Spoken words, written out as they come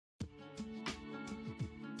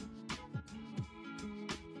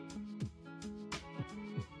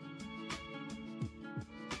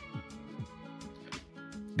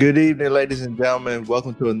Good evening, ladies and gentlemen.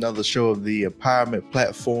 Welcome to another show of the Empowerment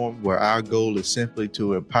Platform, where our goal is simply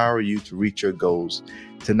to empower you to reach your goals.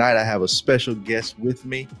 Tonight, I have a special guest with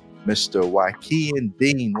me, Mr. Wykein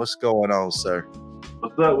Dean. What's going on, sir?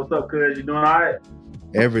 What's up? What's up, cuz? You doing all right?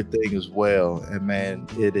 Everything is well. And man,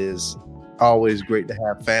 it is always great to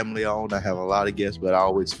have family on. I have a lot of guests, but I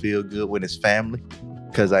always feel good when it's family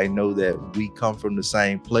because I know that we come from the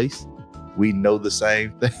same place. We know the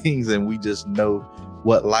same things, and we just know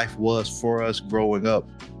what life was for us growing up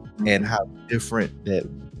and how different that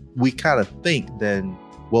we kind of think than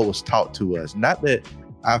what was taught to us. Not that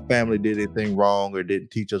our family did anything wrong or didn't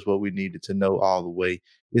teach us what we needed to know all the way.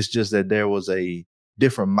 It's just that there was a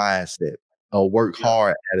different mindset, a work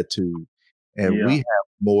hard attitude. And we have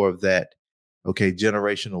more of that, okay,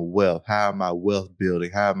 generational wealth. How am I wealth building?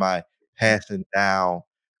 How am I passing down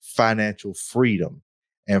financial freedom?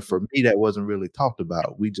 And for me, that wasn't really talked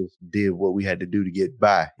about. We just did what we had to do to get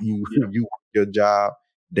by. You work your job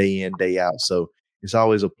day in, day out. So it's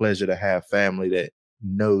always a pleasure to have family that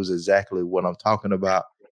knows exactly what I'm talking about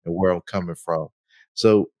and where I'm coming from.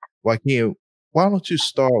 So, Joaquin, why don't you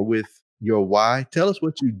start with your why? Tell us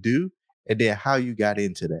what you do and then how you got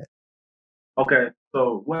into that. Okay,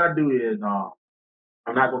 so what I do is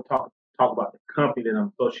I'm not gonna talk about the company that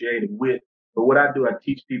I'm associated with, but what I do, I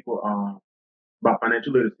teach people about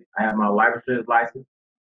financial literacy. I have my life insurance license,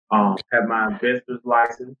 have my investor's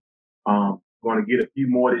license, going to get a few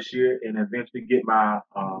more this year, and eventually get my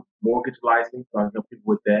mortgage license. So I help people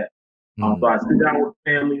with that. So I sit down with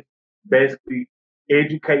families, basically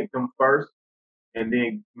educate them first, and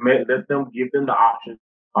then let them give them the option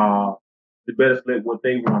to better select what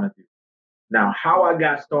they want to do. Now, how I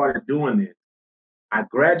got started doing this, I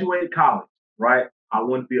graduated college, right? I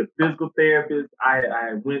wanted to be a physical therapist.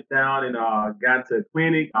 I went down and got into a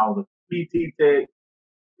clinic. I was a PT tech.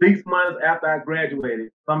 6 months after I graduated,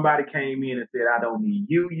 somebody came in and said, I don't need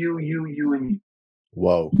you, and you.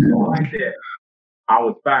 Whoa. Like that. I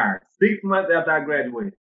was fired 6 months after I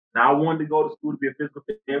graduated. Now, I wanted to go to school to be a physical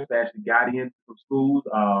therapist. I actually got into some schools,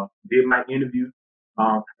 did my interview.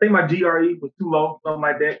 I think my GRE was too low, something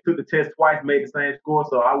like that. Took the test twice, made the same score,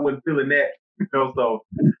 so I wasn't feeling that.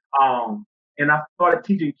 And I started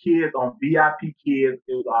teaching kids on VIP kids,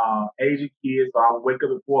 it was Asian kids. So I would wake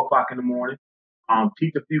up at 4 o'clock in the morning,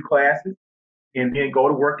 teach a few classes, and then go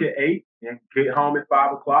to work at 8 and get home at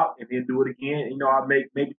 5 o'clock and then do it again. You know, I make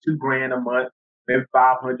maybe $2,000 a month, maybe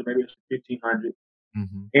 500, maybe 1,500.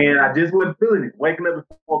 And I just wasn't feeling it, waking up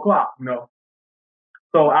at 4 o'clock, you know.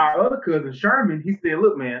 So our other cousin, Sherman, he said,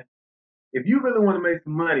 look, man, if you really want to make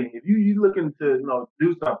some money, if you looking to,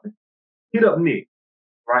 do something, hit up Nick,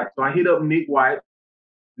 right? So I hit up Nick White.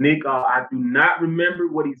 Nick, I do not remember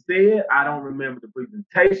what he said. I don't remember the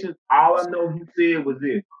presentation. All I know he said was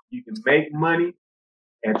this: you can make money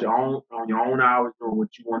at on your own hours doing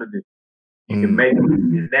what you want to do. You can make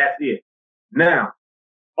money, and that's it. Now,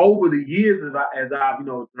 over the years, as I've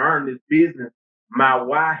learned this business, my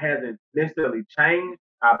why hasn't necessarily changed.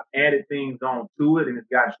 I've added things on to it, and it's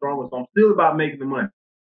got stronger. So I'm still about making the money,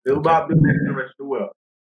 still about building that generational wealth.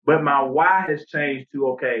 But my why has changed to,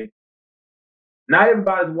 okay, not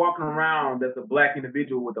everybody's walking around that's a Black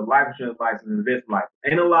individual with a life insurance license and investment license.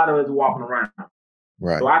 Ain't a lot of us walking around.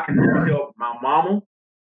 Right. So I can help my mama,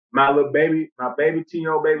 my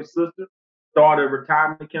 10-year-old baby sister, started a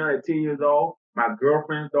retirement account at 10 years old. My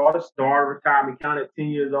girlfriend's daughter started a retirement account at 10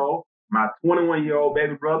 years old. My 21-year-old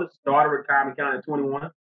baby brother started a retirement account at 21.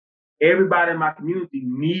 Everybody in my community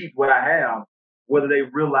needs what I have, whether they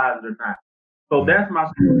realize it or not. So that's my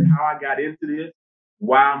story, how I got into this,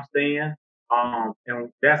 why I'm staying. And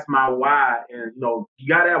that's my why. And, you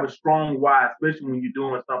got to have a strong why, especially when you're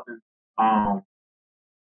doing something, that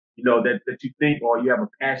you think or you have a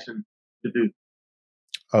passion to do.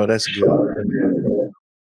 Oh, that's good.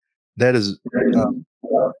 That is,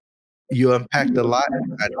 you unpacked a lot.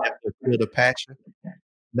 I definitely feel the passion.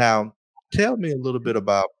 Now, tell me a little bit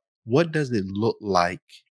about what does it look like,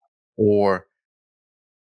 or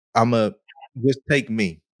just take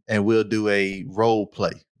me and we'll do a role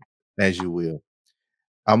play, as you will.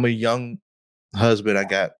 I'm a young husband. I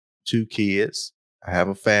got 2 kids. I have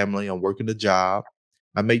a family. I'm working a job.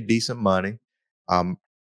 I make decent money. I'm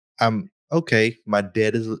okay. I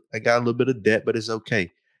got a little bit of debt, but it's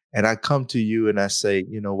okay. And I come to you and I say,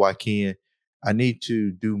 Joaquin, I need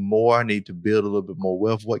to do more. I need to build a little bit more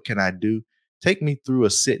wealth. What can I do? Take me through a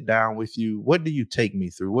sit down with you. What do you take me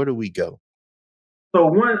through? Where do we go? So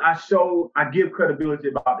one, I give credibility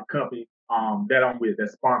about the company that I'm with, that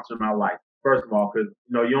sponsor my life. First of all, because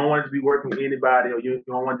you don't want to be working with anybody, or you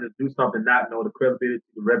don't want to just do something not know the credibility,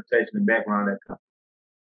 the reputation, the background of that company.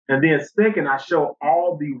 And then second, I show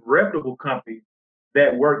all the reputable companies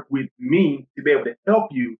that work with me to be able to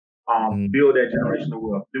help you Mm. build that generational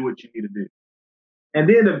wealth, do what you need to do. And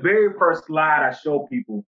then the very first slide I show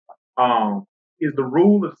people is the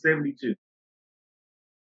rule of 72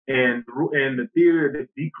 and the theory of the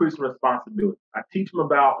decreasing responsibility. I teach them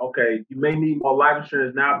about, okay, you may need more life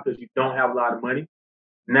insurance now because you don't have a lot of money.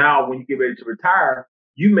 Now, when you get ready to retire,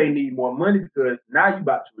 you may need more money because now you're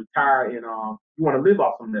about to retire and you want to live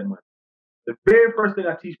off some of that money. The very first thing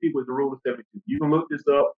I teach people is the rule of 72. You can look this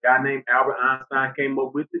up. A guy named Albert Einstein came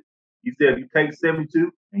up with it. He said if you take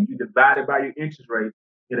 72 and you divide it by your interest rate,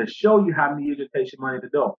 it'll show you how many years it takes your money to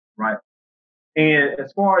go, right? And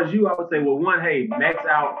as far as you, I would say, well, one, hey, max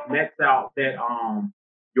out that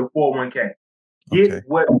your 401k. Get Okay.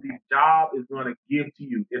 what the job is gonna give to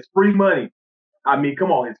you. It's free money. I mean,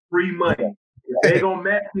 come on, it's free money. If they're gonna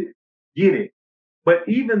match it, get it. But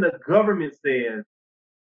even the government says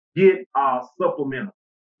get supplemental,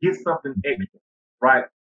 get something extra, right?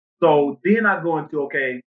 So then I go into,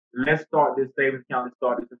 okay, let's start this savings account, let's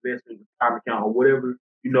start this investment retirement account, or whatever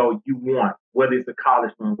you want, whether it's a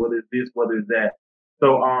college fund, whether it's this, whether it's that.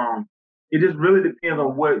 So it just really depends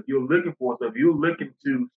on what you're looking for. So if you're looking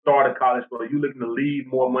to start a college fund, you're looking to leave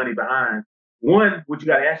more money behind. One, what you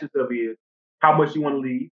got to ask yourself is how much you want to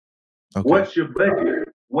leave. Okay. What's your budget?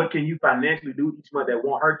 What can you financially do each month that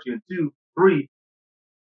won't hurt you? And two, three,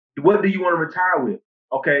 what do you want to retire with?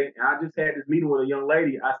 Okay, and I just had this meeting with a young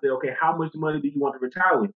lady. I said, okay, how much money do you want to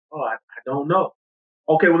retire with? Oh, I don't know.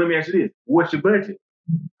 Okay, well, let me ask you this. What's your budget?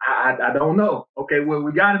 I don't know. Okay, well,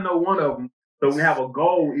 we got to know one of them so we have a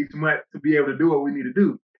goal each month to be able to do what we need to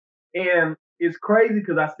do. And it's crazy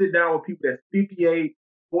because I sit down with people that's 58,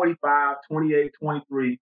 45, 28,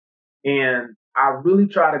 23, and I really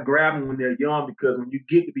try to grab them when they're young because when you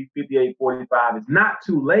get to be 58, 45, it's not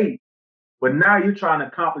too late. But now you're trying to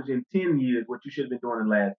accomplish in 10 years what you should have been doing in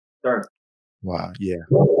the last 30. Wow. Yeah.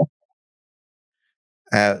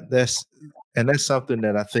 That's and that's something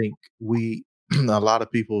that I think we a lot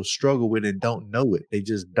of people struggle with and don't know it. They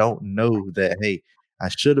just don't know that, hey, I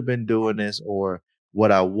should have been doing this, or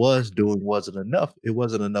what I was doing wasn't enough. It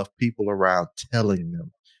wasn't enough people around telling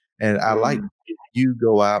them. And I like Mm, you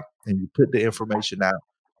go out and you put the information out,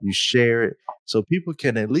 you share it so people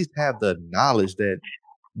can at least have the knowledge that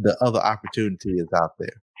the other opportunity is out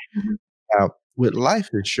there. mhm. With life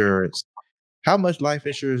insurance, how much life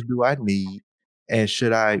insurance do I need? And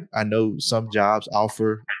should I know some jobs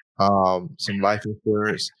offer some life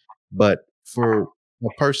insurance, but for a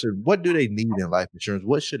person, what do they need in life insurance?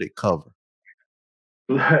 What should it cover?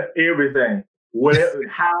 Everything. Whatever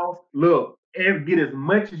house, look, get as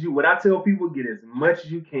much as you what I tell people, get as much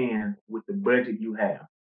as you can with the budget you have.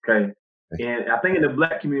 Okay. Okay. And I think in the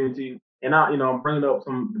black community, and I'm bringing up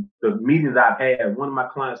some of the meetings I've had. One of my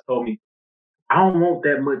clients told me, I don't want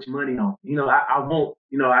that much money on. I want,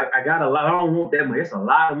 I got a lot. I don't want that much. It's a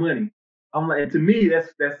lot of money. I'm like, and to me,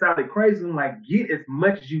 that sounded crazy. I'm like, get as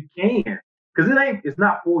much as you can. Because it's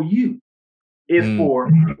not for you. It's Mm, for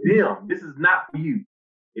them. This is not for you.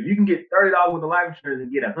 If you can get $30 worth of life insurance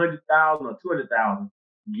and get 100,000 or 200,000,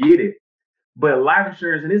 get it. But life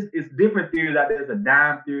insurance, and it's different theories out there. There's a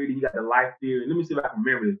dime theory, then you got the life theory. Let me see if I can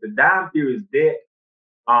remember this. The dime theory is debt,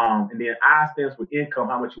 and then I stands for income,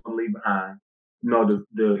 how much you want to leave behind.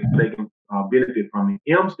 They can benefit from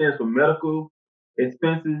it. M stands for medical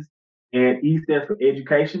expenses, and E stands for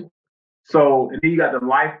education. So, and then you got the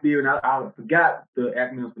life theory, and I forgot the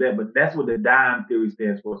acronyms for that, but that's what the dime theory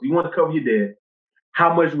stands for. So you want to cover your debt.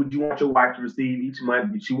 How much would you want your wife to receive each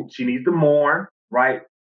month? She needs to mourn, right?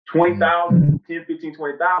 mm, 20,000, 10, 15,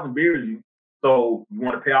 20,000 buries you. So you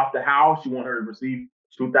want to pay off the house. You want her to receive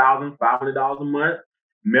 $2,500 a month,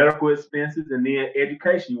 medical expenses, and then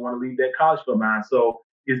education. You want to leave that college fund behind. So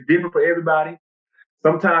it's different for everybody.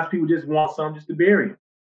 Sometimes people just want something just to bury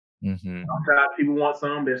them. hmm Sometimes people want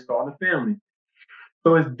something they're starting a family.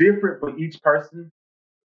 So it's different for each person.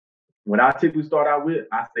 When I typically start out with,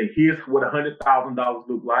 I say, here's what $100,000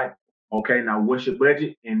 look like. Okay, now what's your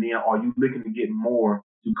budget? And then are you looking to get more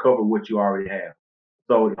to cover what you already have?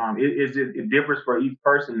 So it differs for each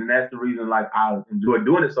person, and that's the reason like I enjoy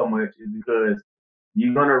doing it so much is because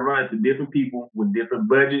you're gonna run into different people with different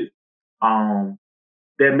budgets. Um,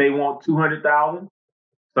 that may want 200,000,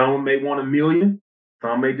 some may want 1 million,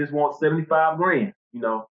 some may just want 75 grand.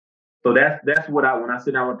 So that's what when I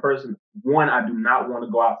sit down with a person. One, I do not want to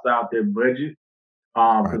go outside their budget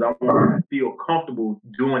right. because I want them to feel comfortable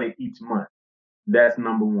doing it each month. That's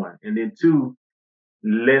number one. And then two,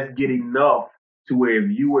 let's get enough to where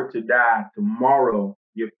if you were to die tomorrow,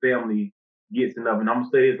 your family gets enough. And I'm gonna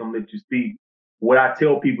say this, I'm gonna let you speak. What I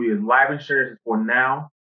tell people is life insurance is for now,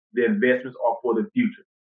 the investments are for the future.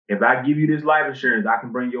 If I give you this life insurance, I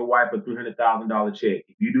can bring your wife a $300,000 check.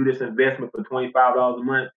 If you do this investment for $25 a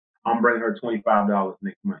month, I'm bringing her $25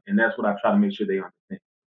 next month. And that's what I try to make sure they understand.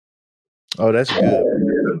 Oh, that's good.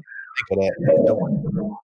 Think of that. The way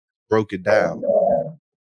you broke it down,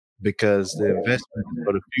 because the investment is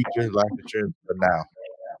for the future, life insurance for now.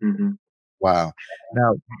 Mm-hmm. Wow.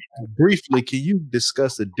 Now, briefly, can you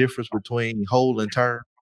discuss the difference between whole and term?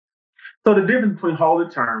 So the difference between whole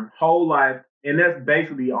and term, whole life, and that's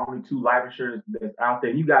basically the only two life insurance that's out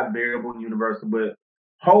there. You got variable and universal, but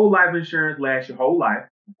whole life insurance lasts your whole life,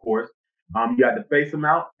 of course. You got the face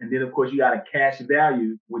amount, and then of course you got a cash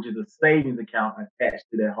value, which is a savings account attached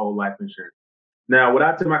to that whole life insurance. Now, what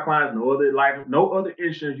I tell my clients, no other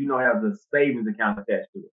insurance has a savings account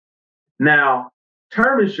attached to it. Now,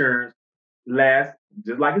 term insurance lasts,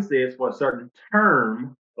 just like it says, for a certain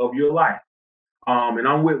term of your life. And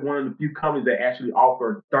I'm with one of the few companies that actually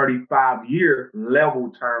offer 35-year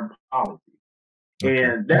level term policy. Okay.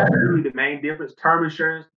 And that's really the main difference. Term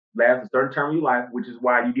insurance lasts a certain term of your life, which is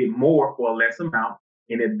why you get more for a less amount.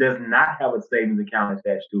 And it does not have a savings account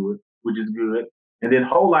attached to it, which is good. And then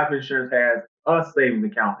whole life insurance has a savings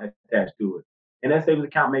account attached to it. And that savings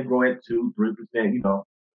account may grow at 2-3%,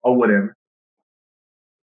 or whatever.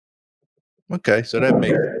 Okay, so that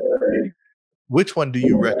makes. Which one do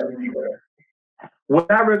you recommend? What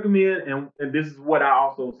I recommend, and this is what I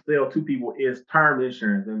also sell to people, is term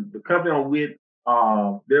insurance. And the company I'm with,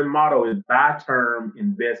 their motto is buy term,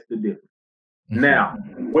 invest the difference. Mm-hmm. Now,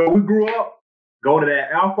 where we grew up, go to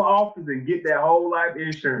that Alpha office and get that whole life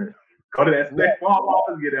insurance. Go to that State Farm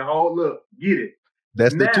office, get that whole get it.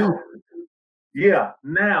 That's now, the two. Yeah.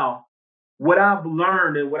 Now, what I've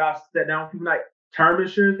learned and what I've sat down with people, like, term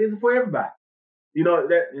insurance isn't for everybody.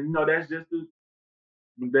 That's just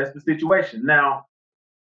that's the situation. Now,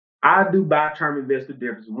 I do buy term invest the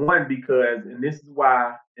difference. One, because, and this is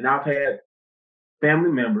why, and I've had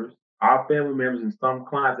our family members and some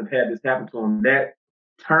clients have had this happen to them. That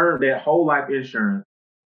whole life insurance,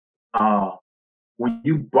 when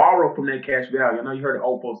you borrow from that cash value, I know you heard the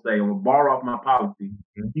old folks say, I'm gonna borrow off my policy,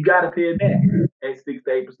 you gotta pay it back at 6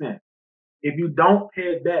 to 8%. If you don't pay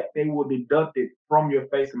it back, they will deduct it from your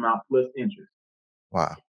face amount plus interest.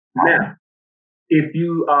 Wow. Now, if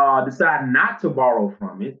you decide not to borrow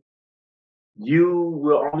from it, you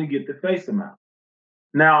will only get the face amount.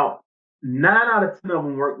 Now, 9 out of 10 of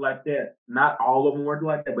them work like that. Not all of them work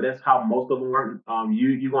like that, but that's how most of them work.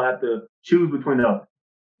 You're gonna have to choose between the others,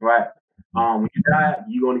 right? When you die,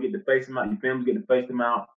 you're gonna get the face amount. Your family get the face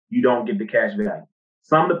amount. You don't get the cash value.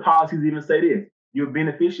 Some of the policies even say this: your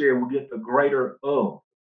beneficiary will get the greater of.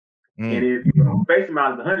 And if the face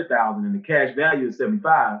amount is 100,000 and the cash value is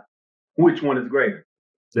 75, which one is greater?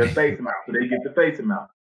 The face amount. So they get the face amount.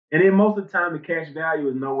 And then most of the time, the cash value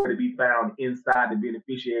is nowhere to be found inside the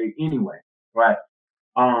beneficiary anyway, right?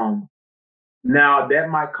 Now that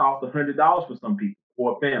might cost $100 for some people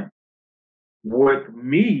or a family. With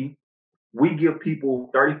me, we give people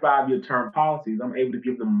 35-year term policies. I'm able to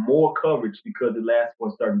give them more coverage because it lasts for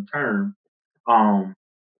a certain term.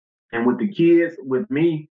 And with the kids, with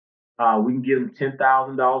me, we can give them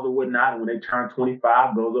 $10,000 or whatnot. And when they turn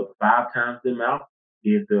 25, goes up 5 times the amount.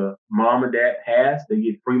 If the mom and dad pass, they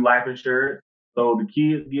get free life insurance. So the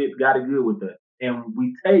kids got it good with us. And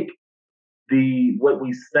we take what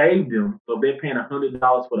we save them. So if they're paying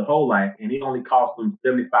 $100 for the whole life and it only costs them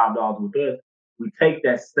 $75 with us, we take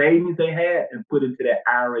that savings they had and put into that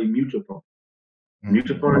IRA mutual fund.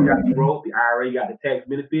 Mutual fund got the growth, the IRA got the tax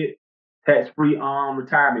benefit, tax-free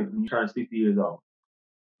retirement when you turn 60 years old.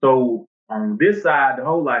 So on this side, the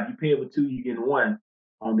whole life, you pay for 2, you get 1.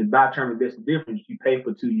 On the buy term investment difference, you pay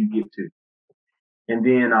for 2, you get 2. And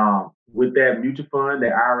then with that mutual fund,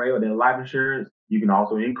 that IRA or that life insurance, you can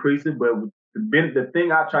also increase it. But the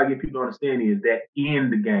thing I try to get people to understand is that in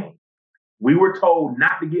the game, we were told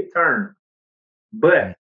not to get term,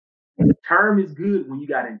 but term is good when you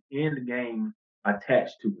got an end game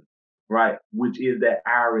attached to it, right? Which is that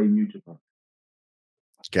IRA mutual fund.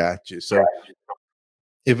 Gotcha. So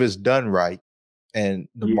if it's done right and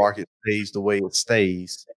the market stays the way it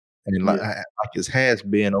stays, and like it has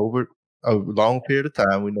been over a long period of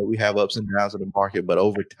time, we know we have ups and downs in the market, but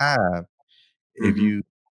over time, if you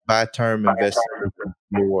buy term investment,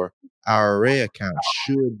 your IRA account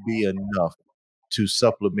should be enough to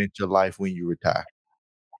supplement your life when you retire.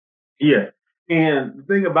 Yeah. And the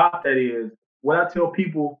thing about that is, what I tell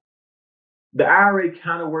people, the IRA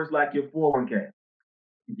kind of works like your 401k.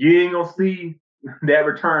 You ain't gonna see that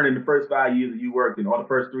return in the first 5 years of you working or the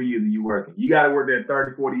first 3 years of you working. You got to work there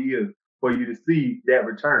 30, 40 years for you to see that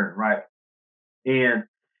return, right? And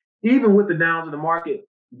even with the downs in the market,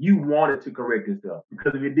 you wanted to correct yourself,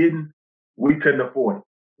 because if it didn't, we couldn't afford it,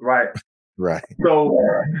 right? Right. So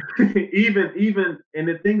even and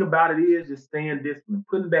the thing about it is just staying disciplined,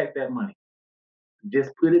 putting back that money,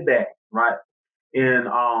 just put it back, right? And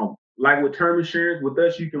like with term insurance, with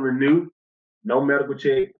us, you can renew, no medical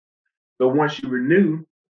check. So once you renew,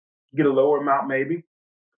 you get a lower amount maybe.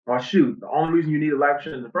 Or shoot, the only reason you need a life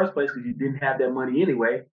insurance in the first place is you didn't have that money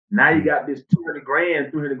anyway. Now you got this 200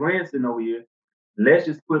 grand, 300 grand sitting over here. Let's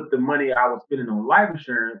just put the money I was spending on life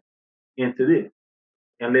insurance into this,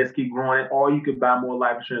 and let's keep growing it. Or you can buy more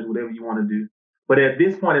life insurance, whatever you want to do. But at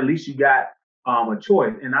this point, at least you got a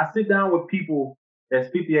choice. And I sit down with people that's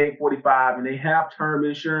 58, 45, and they have term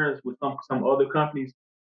insurance with some other companies.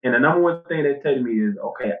 And the number one thing they tell me is,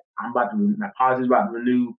 okay, my policy's about to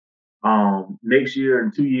renew next year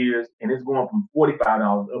in 2 years, and it's going from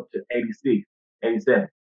 $45 up to 86, 87.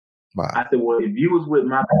 Wow. I said, well, if you was with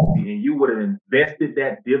my policy and you would have invested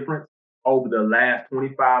that difference over the last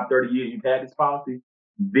 25, 30 years you've had this policy,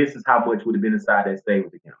 this is how much would have been inside that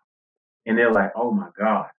savings account. And they're like, oh my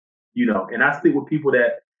God. And I sit with people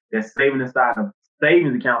that's saving inside of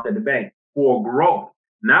savings accounts at the bank for growth,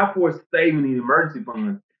 not for saving the emergency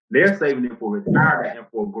funds. They're saving it for retirement and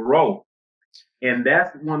for growth. And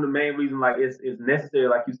that's one of the main reasons, like, it's necessary.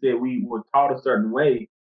 Like you said, we were taught a certain way.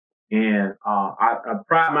 And I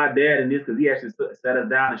pride my dad in this, because he actually sat us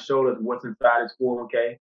down and showed us what's inside his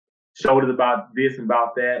 401k, showed us about this and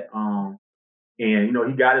about that. And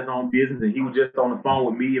he got his own business, and he was just on the phone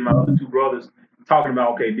with me and my other two brothers talking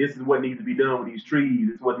about, okay, this is what needs to be done with these trees.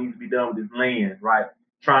 This is what needs to be done with this land, right?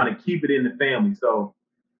 Trying to keep it in the family. So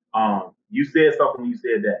you said something when you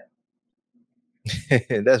said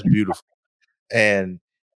that. That's beautiful. And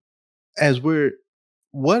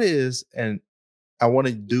and I want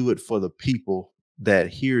to do it for the people that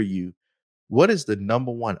hear you. What is the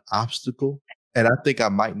number one obstacle? And I think I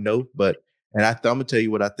might know, I'm gonna tell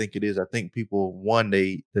you what I think it is. I think people,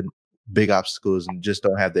 the big obstacle is just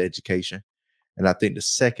don't have the education. And I think the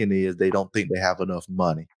second is they don't think they have enough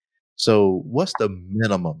money. So what's the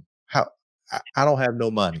minimum? I don't have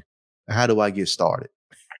no money. How do I get started?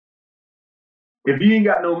 if you ain't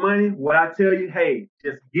got no money, what I tell you, hey,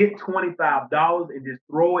 just get $25 and just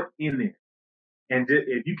throw it in there. And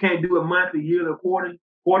if you can't do it monthly, yearly, or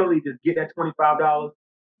quarterly, just get that $25.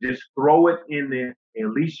 Just throw it in there. At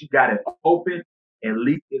least you got it open. At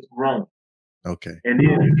least it's growing. Okay. And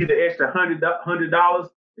then if you get an extra $100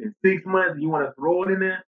 in 6 months, and you want to throw it in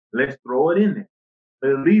there, let's throw it in there.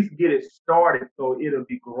 But at least get it started so it'll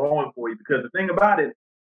be growing for you. Because the thing about it,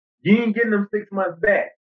 you ain't getting them 6 months back.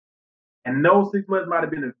 And those 6 months might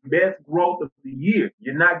have been the best growth of the year.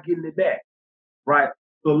 You're not getting it back, right?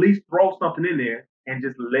 So at least throw something in there and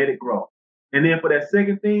just let it grow. And then for that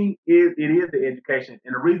second thing, it is the education.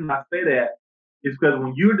 And the reason I say that is because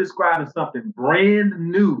when you're describing something brand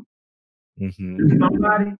new to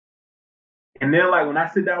somebody, and they're like, when I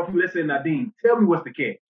sit down with you, let's say, Nadine, tell me what's the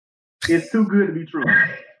catch. It's too good to be true.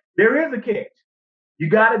 There is a catch. You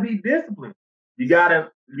got to be disciplined. You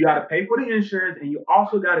gotta pay for the insurance, and you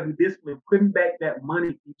also got to be disciplined putting back that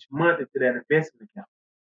money each month into that investment account,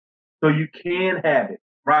 so you can have it,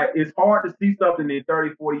 right? It's hard to see something in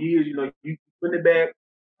 30, 40 years. You put it back.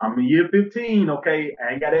 I'm in year 15. Okay,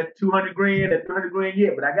 I ain't got that 200 grand, that 300 grand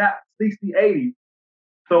yet, but I got 60, 80.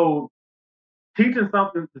 So teaching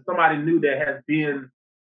something to somebody new that has been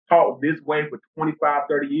taught this way for 25,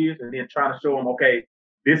 30 years, and then trying to show them, okay,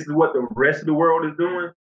 this is what the rest of the world is doing.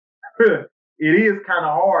 It is kind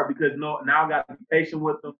of hard, because now I got to be patient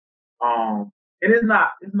with them. And it's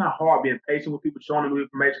not hard being patient with people, showing them new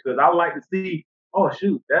information, because I like to see, oh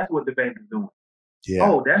shoot, that's what the bank is doing. Yeah.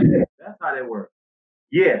 Oh, that's how that works.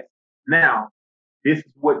 Yes. Now, this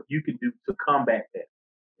is what you can do to combat that,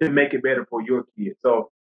 to make it better for your kids.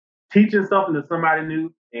 So teaching something to somebody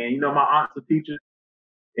new, and my aunt's a teacher,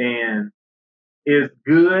 and it's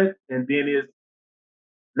good, and then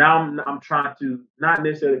now I'm trying to not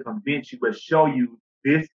necessarily convince you, but show you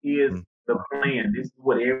this is the plan. This is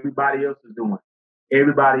what everybody else is doing.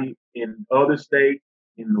 Everybody in other states,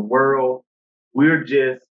 in the world, we're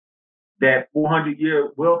just that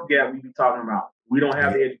 400-year wealth gap we be talking about. We don't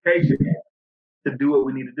have the education to do what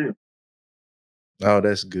we need to do. Oh,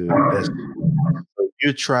 that's good. So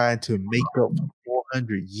you're trying to make up for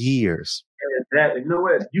 400 years. You know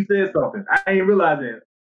what? You said something. I ain't realizing it.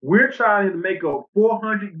 We're trying to make up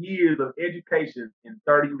 400 years of education in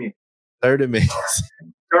 30 minutes. 30 minutes.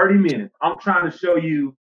 30 minutes. I'm trying to show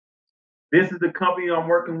you, this is the company I'm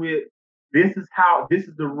working with. This is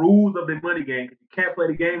the rules of the money game. You can't play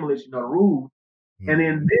the game unless you know the rules. And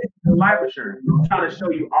then this is the life insurance. I'm trying to show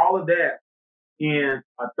you all of that in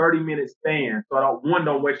a 30-minute span. So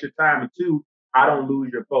don't waste your time, and two, I don't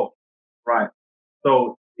lose your focus. Right.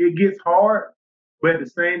 So it gets hard, but at the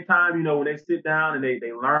same time, when they sit down and they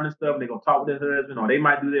learn the stuff, and they're gonna talk with their husband, or they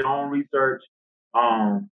might do their own research.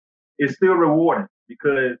 Um, it's still rewarding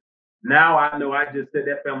because now I know I just set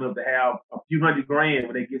that family up to have a few hundred grand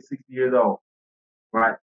when they get 60 years old.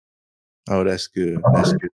 Right. Oh, that's good.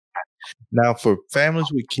 That's good. Now, for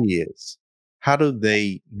families with kids, how do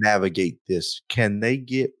they navigate this? Can they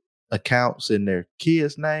get accounts in their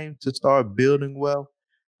kids' name to start building wealth?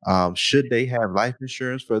 Should they have life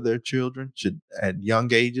insurance for their children at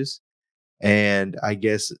young ages? And I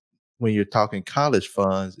guess when you're talking college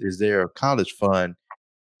funds, is there a college fund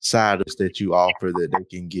side that you offer that they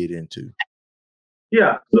can get into?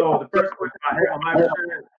 Yeah. So the first question I have on life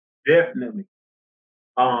insurance, definitely.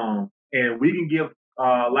 And we can give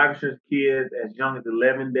life insurance kids as young as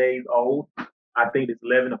 11 days old. I think it's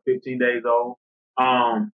 11 or 15 days old.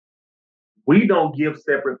 Um, we don't give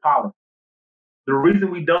separate policies. The reason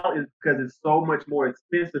we don't is because it's so much more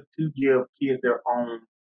expensive to give kids their own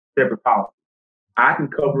separate policy. I can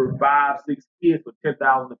cover 5, 6 kids for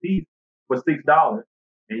 10,000 apiece for $6,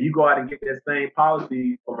 and you go out and get that same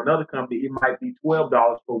policy from another company, it might be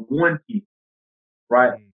 $12 for one kid,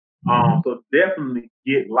 right? So definitely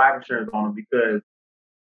get life insurance on them because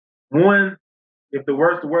one, if the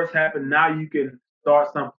worst happened, now you can start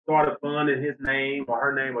a fund in his name or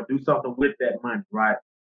her name or do something with that money, right?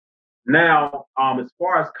 Now, as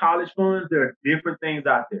far as college funds, there are different things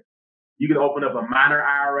out there. You can open up a minor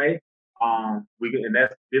IRA. And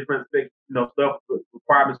that's different, stuff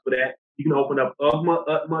requirements for that. You can open up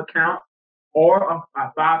UGMA account or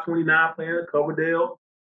a 529 plan, Coverdale.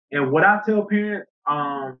 And what I tell parents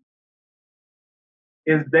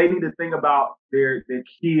is they need to think about their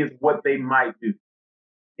kids, what they might do.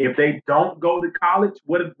 If they don't go to college,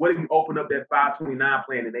 what if you open up that 529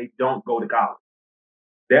 plan and they don't go to college?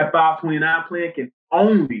 That 529 plan can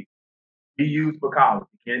only be used for college.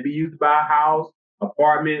 It can't be used to buy a house,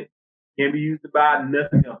 apartment, can't be used to buy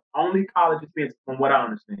nothing else. Only college expenses, from what I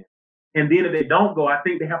understand. And then if they don't go, I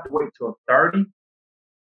think they have to wait till 30,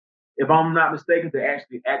 if I'm not mistaken, to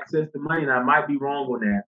actually access the money. And I might be wrong on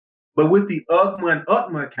that. But with the UGMA and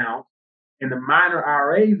UTMA accounts and the minor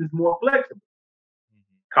IRAs, it's more flexible.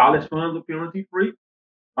 College funds are penalty free,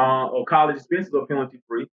 or college expenses are penalty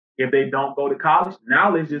free. If they don't go to college,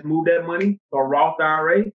 now let's just move that money to a Roth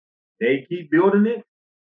IRA. They keep building it.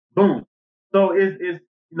 Boom. So it's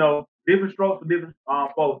different strokes for different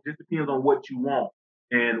folks. Just depends on what you want.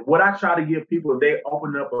 And what I try to give people, if they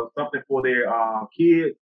open up something for their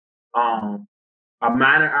kids, a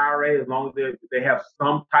minor IRA, as long as they have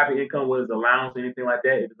some type of income, whether it's allowance or anything like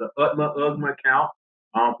that. If it's an UGMA account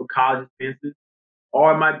for college expenses,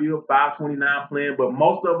 or it might be a 529 plan. But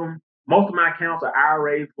most of my accounts are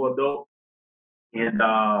IRAs for adults, and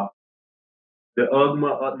the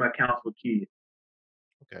UGMA accounts for kids.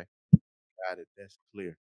 Okay, got it. That's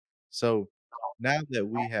clear. So now that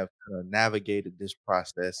we have kind of navigated this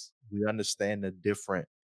process, we understand the different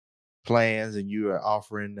plans and you are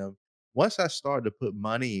offering them. Once I start to put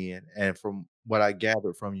money in, and from what I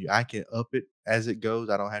gathered from you, I can up it as it goes.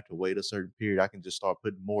 I don't have to wait a certain period. I can just start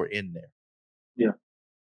putting more in there. Yeah.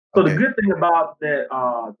 So the Okay. good thing about that,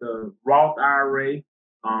 the Roth IRA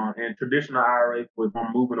and traditional IRA, for if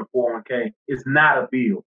I'm moving a 401k, it's not a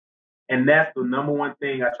bill, and that's the number one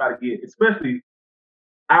thing I try to get, especially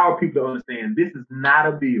our people to understand. This is not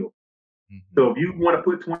a bill. Mhm. So if you want to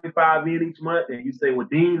put 25 in each month, and you say, "Well,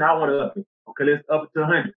 Dean, I want to up it. Okay, let's up it to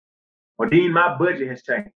 100." Or Dean, my budget has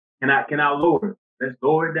changed. Can I lower it? Let's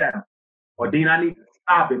lower it down. Or Dean, I need to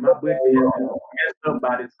stop it. My budget has been messed up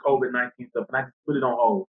by this COVID-19 stuff, and I just put it on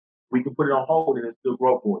hold. We can put it on hold and it still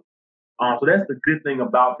grow for you. So that's the good thing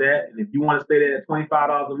about that. And if you want to stay there at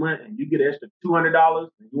 $25 a month and you get an extra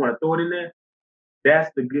 $200 and you want to throw it in there,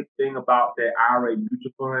 that's the good thing about that IRA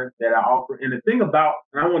mutual fund that I offer. And the thing about,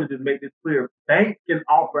 and I want to just make this clear, banks can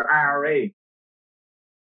offer IRAs,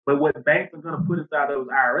 but what banks are going to put inside those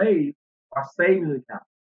IRAs are savings accounts.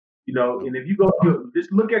 And if you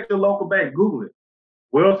just look at your local bank, Google it,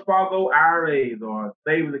 Wells Fargo IRAs or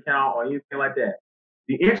savings account or anything like that.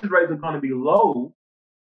 The interest rates are going to be low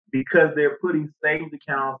because they're putting savings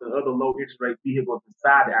accounts and other low interest rate vehicles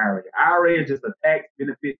inside the IRA. IRA is just a tax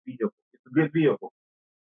benefit vehicle. It's a good vehicle,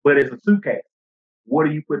 but it's a suitcase. What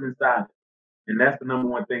are you putting inside it? And that's the number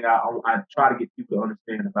one thing I try to get people to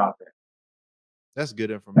understand about that. That's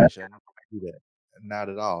good information. I didn't do that. Not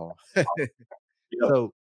at all. Yep.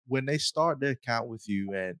 So when they start their account with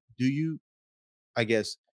you, and do you, I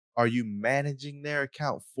guess, are you managing their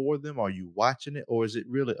account for them? Are you watching it, or is it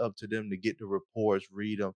really up to them to get the reports,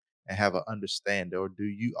 read them, and have an understanding, or do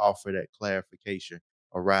you offer that clarification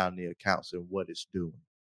around the accounts and what it's doing?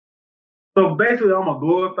 So basically, I'm a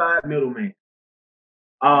glorified middleman.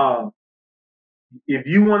 Uh, if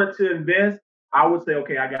you wanted to invest, I would say,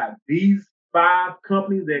 okay, I got these 5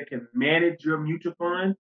 companies that can manage your mutual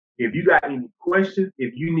fund. If you got any questions,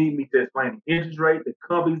 if you need me to explain the interest rate, the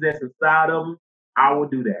companies that's inside of them, I will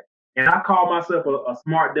do that. And I call myself a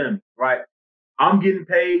smart dummy, right? I'm getting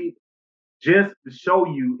paid just to show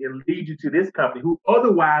you and lead you to this company who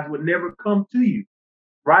otherwise would never come to you,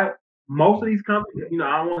 right? Most of these companies,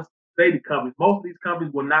 I don't want to say the companies, most of these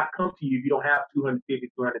companies will not come to you if you don't have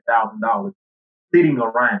 $250,000 sitting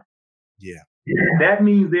around. Yeah. That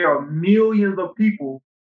means there are millions of people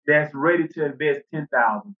that's ready to invest $10,000,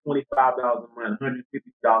 $25 a month, $150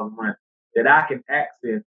 a month that I can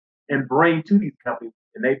access and bring to these companies,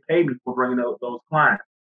 and they pay me for bringing those clients.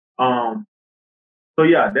 Um, so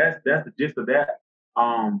yeah, that's the gist of that.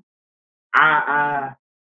 Um, I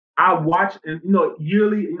watch, and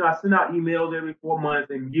yearly, I send out emails every 4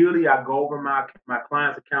 months, and yearly I go over my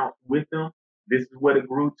clients' accounts with them. This is what it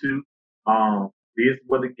grew to. This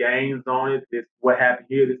were the gains on it. This is what happened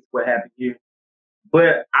here. This is what happened here.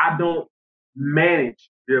 But I don't manage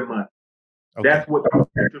their money. Okay. That's what the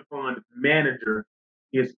mutual fund manager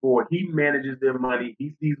is for. He manages their money.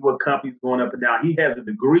 He sees what companies going up and down. He has a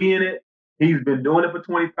degree in it. He's been doing it for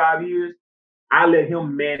 25 years. I let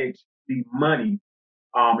him manage the money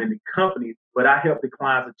in the companies, but I help the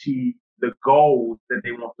clients achieve the goals that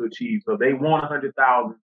they want to achieve. So they want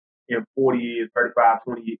 100,000 in 40 years, 35,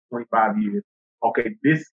 20, 25 years. Okay,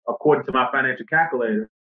 this, according to my financial calculator,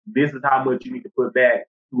 this is how much you need to put back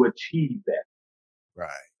to achieve that. Right.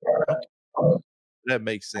 Okay. That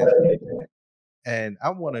makes sense. And I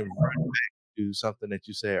want to run back to something that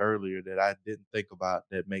you said earlier that I didn't think about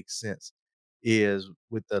that makes sense is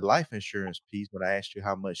with the life insurance piece. When I asked you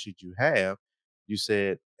how much should you have, you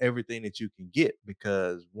said everything that you can get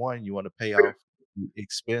because one, you want to pay off the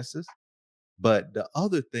expenses, but the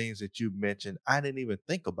other things that you mentioned, I didn't even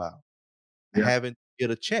think about Yeah, having to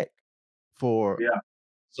get a check for yeah,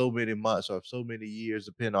 so many months or so many years,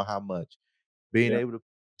 depending on how much, being yeah, able to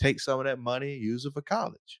take some of that money and use it for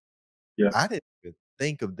college. yeah, I didn't even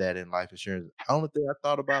think of that in life insurance. Only thing I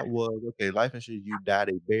thought about was, okay, life insurance, you die,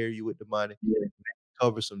 they bury you with the money, yeah,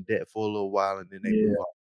 cover some debt for a little while, and then they move yeah. on.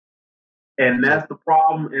 And So that's the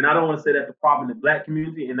problem. And I don't want to say that's the problem in the black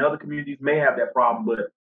community, and other communities may have that problem, but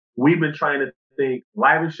we've been trying to think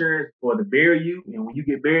life insurance for to bury you, and when you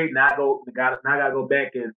get buried, now I gotta go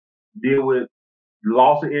back and deal with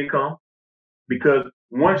loss of income because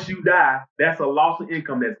once you die, that's a loss of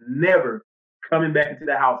income that's never coming back into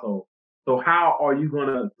the household. So how are you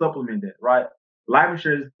gonna supplement that, right? Life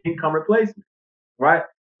insurance is income replacement, right?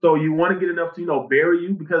 So you want to get enough to, bury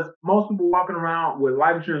you because most people walking around with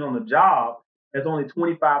life insurance on the job, that's only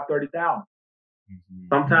 25, 30,000. mhm,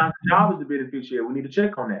 Sometimes the job is the beneficiary. We need to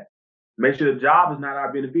check on that. Make sure the job is not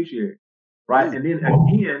our beneficiary, right? ooh, And then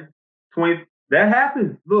again, 20 that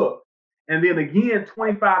happens. Look, and then again,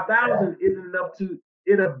 25,000 isn't enough to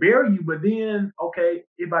it'll bury you. But then, okay,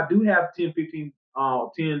 if I do have 10, 15,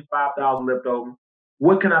 10, 5,000 left over,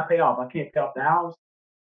 what can I pay off? I can't pay off the house.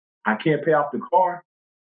 I can't pay off the car.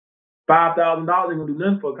 $5,000 ain't gonna do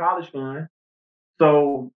nothing for a college fund.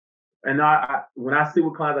 So, and when I sit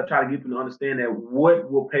with clients, I try to get them to understand that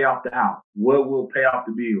what will pay off the house, what will pay off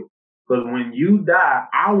the bill. Because when you die,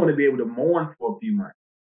 I want to be able to mourn for a few months,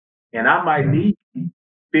 and I might need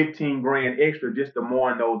 15 grand extra just to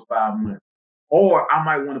mourn those 5 months. Or I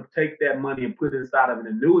might want to take that money and put it inside of an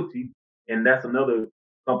annuity, and that's another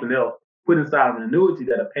something else. Put inside of an annuity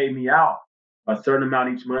that'll pay me out a certain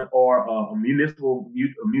amount each month, or a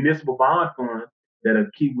municipal bond fund that'll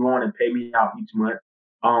keep growing and pay me out each month.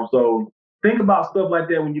 So think about stuff like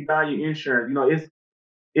that when you buy your insurance.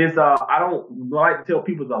 It's I don't like to tell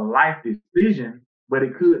people it's a life decision, but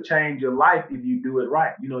it could change your life if you do it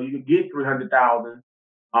right. You could get 300,000,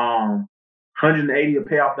 180 to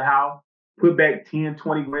pay off the house, put back 10,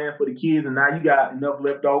 20 grand for the kids, and now you got enough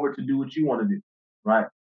left over to do what you want to do, right?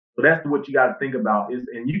 So that's what you got to think about.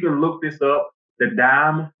 And you can look this up, the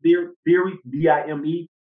DIME theory, DIME,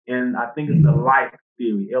 and I think it's the life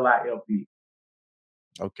theory, LIFE.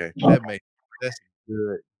 okay, that's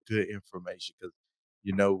good information because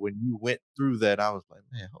when you went through that, I was like,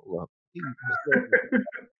 man, hold up, he was saying this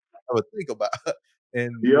I would think about,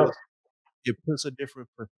 and Yep. it puts a different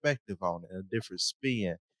perspective on it, a different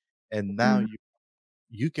spin, and now Mhm.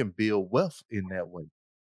 you can build wealth in that way.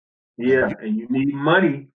 You Yeah, and you need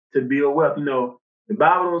money to build wealth. The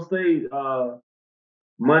Bible don't say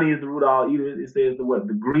money is the root of all evil. It says the what?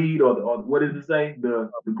 The greed or what does it say? The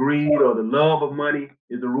greed or the love of money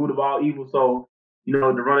is the root of all evil. So, to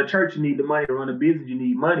run a church, you need the money. To run a business, you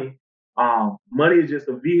need money. Money is just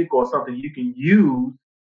a vehicle or something you can use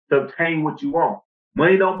to obtain what you want.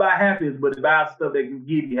 Money don't buy happiness, but it buys stuff that can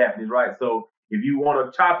give you happiness, right? So if you want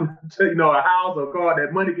a chocolate, a house or a car,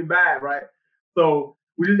 that money can buy it, right? So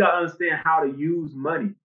we just gotta understand how to use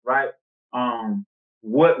money, right?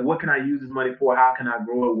 What can I use this money for? How can I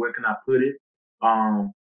grow it? Where can I put it?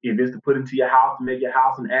 If it's to put into your house to make your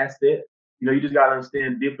house an asset, you just gotta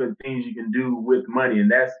understand different things you can do with money, and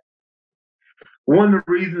that's one of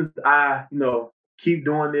the reasons I, keep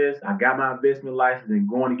doing this. I got my investment license and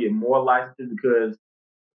going to get more licenses because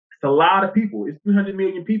it's a lot of people. It's 300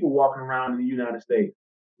 million people walking around in the United States,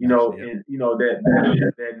 Actually, yeah. and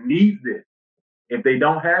that needs this. If they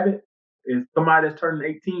don't have it, it's somebody that's turning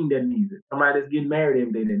 18 that needs it. Somebody that's getting married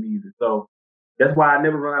every day that needs it. So that's why I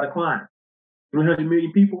never run out of clients. 300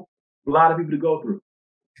 million people, a lot of people to go through.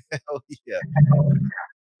 Hell yeah.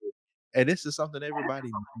 And this is something everybody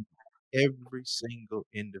needs. Every single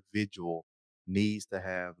individual needs to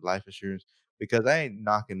have life insurance because I ain't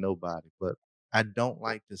knocking nobody, but I don't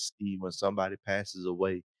like to see when somebody passes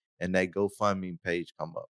away and that GoFundMe page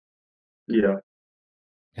come up. Yeah.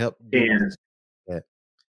 Help do And this, that,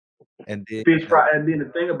 and then fish help. fry. And then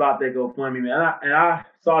the thing about that GoFundMe, man, and I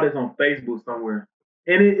saw this on Facebook somewhere,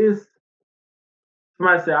 and it is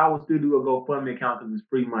somebody said I would still do a GoFundMe account because it's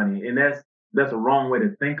free money, and that's a wrong way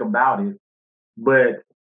to think about it. But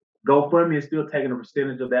GoFundMe is still taking a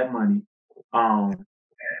percentage of that money. Um,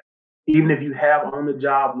 Even if you have on the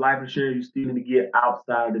job life insurance, you still need to get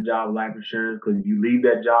outside the job life insurance because if you leave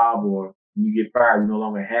that job or you get fired, you no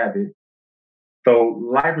longer have it. So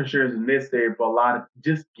life insurance is necessary for a lot of.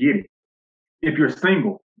 Just get it. If you're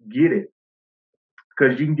single, get it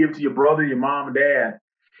because you can give it to your brother, your mom, and dad.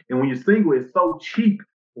 And when you're single, it's so cheap.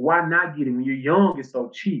 Why not get it? When you're young, it's so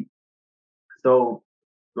cheap. So,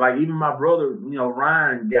 like even my brother,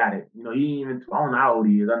 Ryan got it. He ain't even I don't know how old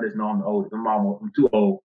he is. I just know I'm the oldest. I'm too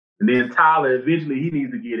old. And then Tyler, eventually he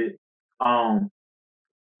needs to get it. Um,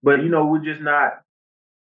 but we're just not.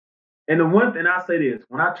 And the one thing I say this,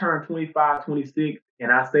 when I turn 25, 26,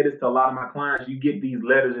 and I say this to a lot of my clients, you get these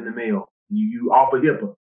letters in the mail. You off of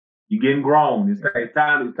HIPAA. You're getting grown. It's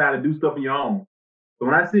time to do stuff on your own. So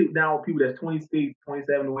when I sit down with people that's 26,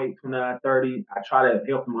 27, 28, 29, 30, I try to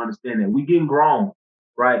help them understand that we getting grown,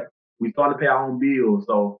 right? We start to pay our own bills.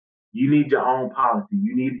 So you need your own policy.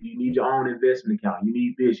 You need your own investment account. You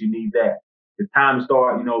need this, you need that. It's time to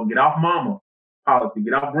start, get off mama policy,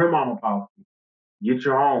 get off grandmama policy, get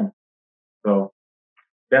your own. So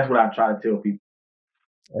that's what I try to tell people.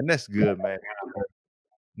 And that's good, man.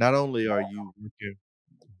 Not only are you working,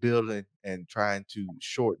 building and trying to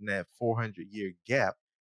shorten that 400-year gap,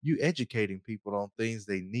 you educating people on things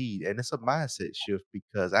they need. And it's a mindset shift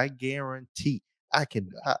because I guarantee I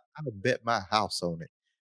bet my house on it.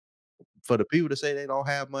 For the people that say they don't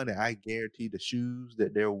have money, I guarantee the shoes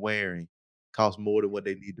that they're wearing cost more than what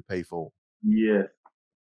they need to pay for. Yes.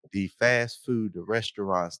 The fast food, the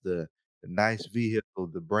restaurants, the nice vehicle,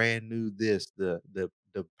 the brand new this, the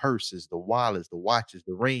purses, the wallets, the watches,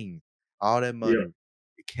 the rings, all that Yep. money,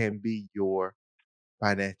 it can be your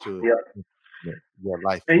financial Yep. investment, your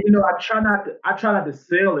life And investment. I try not to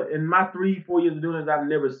sell it. In my 3, 4 years of doing this, I've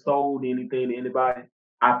never sold anything to anybody.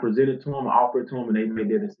 I present it to them, offer it to them, and they make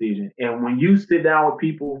their decision. And when you sit down with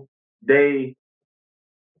people, they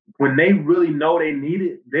when they really know they need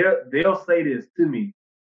it, they'll say this to me.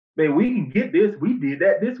 Man, we can get this. We did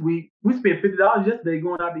that this week. We spent $50 yesterday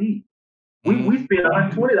going out to eat. We Mhm. spent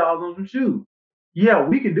 $120 on some shoes. Yeah,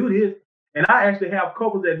 we can do this. And I actually have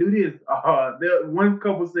couples that do this. One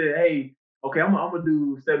couple said, "Hey, okay, I'm gonna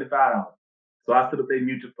do $75." So I set up a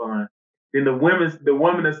mutual fund. Then the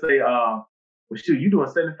woman will say, "Well, shoot, you doing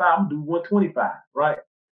 75? I'm gonna do 125, right?"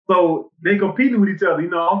 So they competing with each other.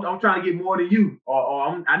 I'm trying to get more than you,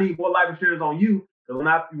 or I need more life insurance on you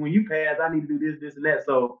because when you pass, I need to do this, this, and that.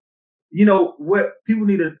 So what people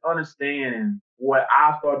need to understand and what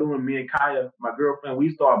I start doing, me and Kaya, my girlfriend, we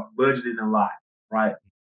start budgeting a lot, right?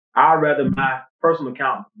 I'd rather my personal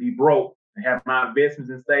account be broke and have my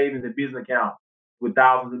investments and savings and business account with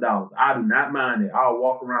thousands of dollars. I do not mind it. I'll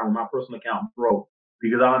walk around with my personal account broke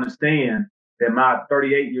because I understand that my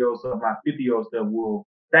 38-year-old self, my 50-year-old self will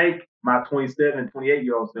thank my 27,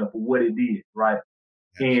 28-year-old self for what it did, right?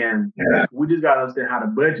 Absolutely. And we just got to understand how to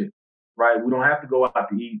budget, right? We don't have to go out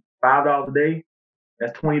to eat $5 a day.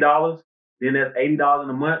 That's $20. Then that's $80 in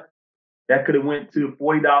a month. That could have went to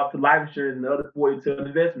 $40 to life insurance and the other 40 to an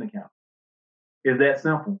investment account. It's that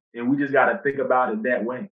simple. And we just got to think about it that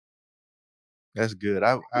way. That's good.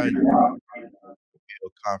 I enjoyed a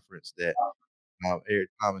conference that Eric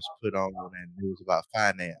Thomas put on, and it was about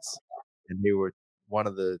finance. And they were one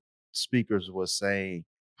of the speakers was saying,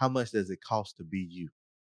 "How much does it cost to be you?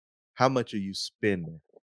 How much are you spending?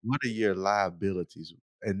 What are your liabilities?"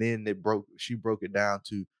 And then she broke it down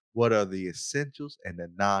to what are the essentials and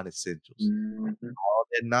the non-essentials. Mm-hmm. All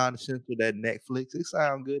that non-essential, that Netflix, it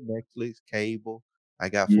sound good. Netflix, cable. I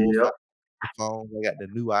got 4 or 5 Yep. phones. I got the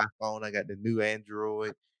new iPhone. I got the new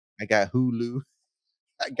Android. I got Hulu.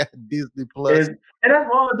 I got Disney Plus. And that's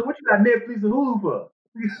wrong. So what you got Netflix and Hulu for?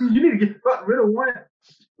 You need to get rid of one.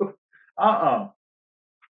 Uh-uh.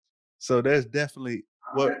 So there's definitely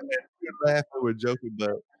what we're laughing, we're joking,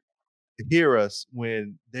 but hear us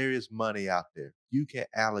when there is money out there. You can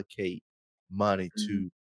allocate money Mm-hmm.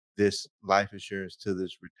 to this life insurance, to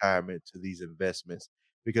this retirement, to these investments,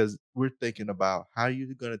 because we're thinking about how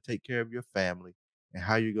you're going to take care of your family and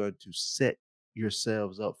how you're going to set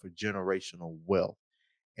yourselves up for generational wealth.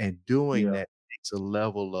 And doing Yeah. that takes a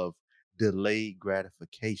level of delayed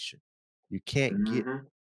gratification. You can't get Mm-hmm.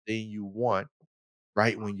 the thing you want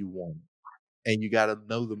right when you want it. And you gotta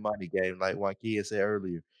know the money game, like Wykein said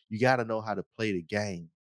earlier. You gotta know how to play the game.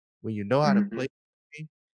 When you know how to Mm-hmm. play the game,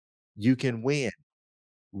 you can win.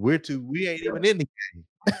 We ain't even in the game.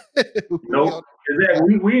 We on Nope.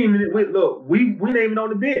 Exactly. We ain't even look, we ain't even on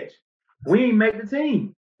the bench. We ain't make the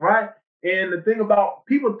team, right? And the thing about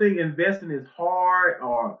people think investing is hard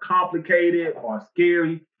or complicated or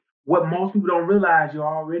scary. What most people don't realize, you're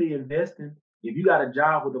already investing. If you got a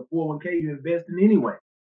job with a 401k, you're investing anyway.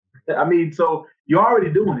 I mean, so you're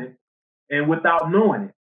already doing it and without knowing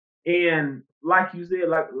it. And like you said,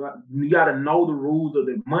 like you got to know the rules of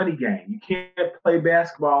the money game. You can't play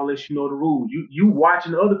basketball unless you know the rules. You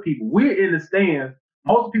watching other people. We're in the stands.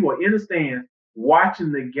 Most people are in the stands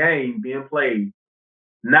watching the game being played,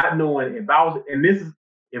 not knowing if I was. And this is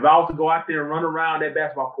if I was to go out there and run around that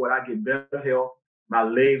basketball court, I get better health. My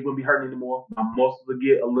legs wouldn't be hurting anymore. My muscles would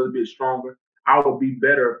get a little bit stronger. I would be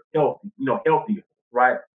better healthy, healthier,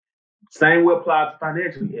 right? Same will apply to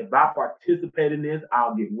financially. If I participate in this,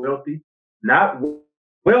 I'll get wealthy. Not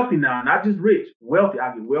wealthy now, not just rich, wealthy.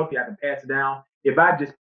 I'll get wealthy. I can pass it down. If I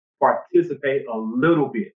just participate a little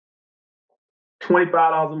bit,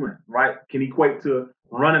 $25 a month, right, can equate to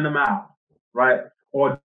running a mile, right,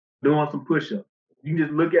 or doing some push-ups. You can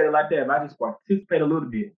just look at it like that. If I just participate a little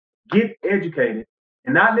bit, get educated,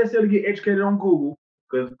 and not necessarily get educated on Google,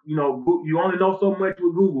 because you only know so much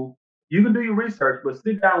with Google. You can do your research, but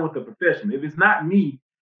sit down with a professional. If it's not me,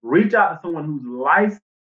 reach out to someone who's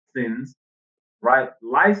licensed, right,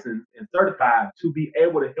 licensed and certified to be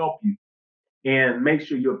able to help you and make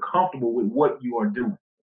sure you're comfortable with what you are doing.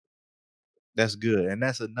 That's good, and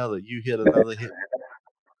that's another you hit another hit.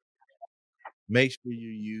 Make sure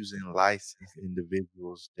you're using licensed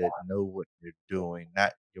individuals that know what they're doing,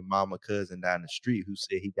 not your mama cousin down the street who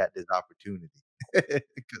said he got this opportunity.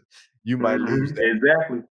 'Cause you might lose Mm-hmm. that.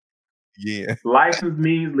 Exactly. Yeah, License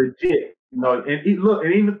means legit. Look, and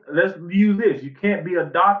even let's use this. You can't be a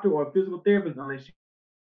doctor or a physical therapist unless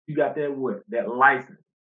you got that license.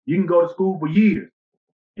 You can go to school for years.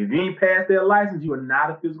 If you ain't passed that license, you are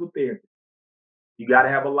not a physical therapist. You got to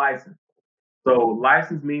have a license. So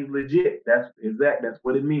license means legit. That's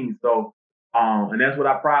what it means. So and that's what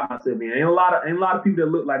I pride myself in. Ain't a lot of people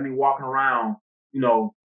that look like me walking around,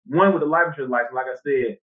 one with a life insurance license, like I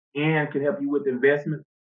said, and can help you with investments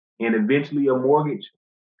and eventually a mortgage.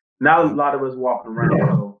 Not a yeah, lot of us walking around.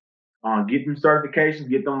 So get them certifications,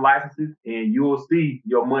 get them licenses, and you will see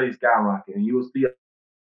your money skyrocket, and you will see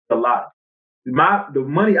a lot. The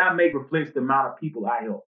money I make reflects the amount of people I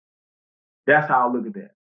help. That's how I look at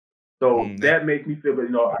that. So that that makes me feel that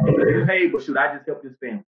I get paid, but shoot, I just help this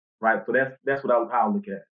family, right? So that's how I look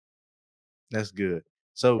at it. that's good.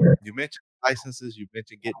 So you mentioned licenses, you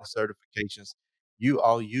mentioned getting the certifications.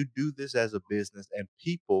 You do this as a business, and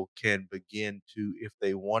people can begin to, if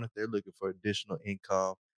they want it, they're looking for additional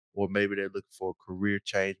income, or maybe they're looking for a career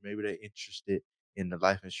change, maybe they're interested in the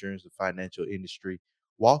life insurance, the financial industry.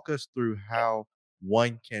 Walk us through how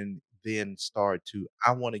one can then start to,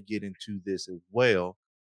 I want to get into this as well.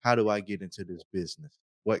 How do I get into this business?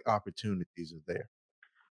 What opportunities are there?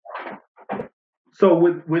 So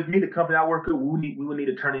with me, the company I work with, we would need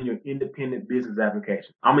to turn in your independent business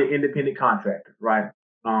application. I'm an independent contractor, right?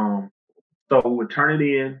 Um, so we'll turn it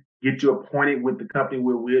in, get you appointed with the company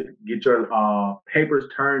we're with, get your papers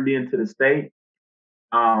turned into the state.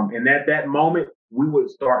 And at that moment, we would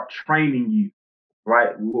start training you,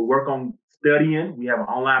 right? We will work on studying. We have an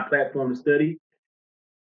online platform to study.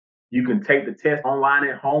 You can take the test online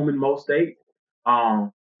at home in most states.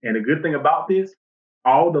 And the good thing about this,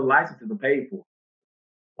 All the licenses are paid for.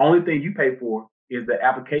 Only thing you pay for is the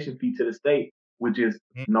application fee to the state, which is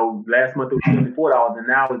Mm. last month it was $74 and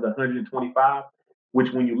now it's 125,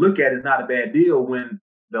 which when you look at it, is not a bad deal when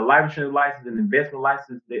the life insurance license and investment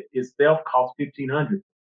license itself costs 1,500,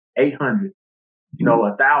 800,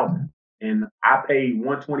 1,000. And I paid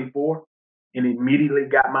 124 and immediately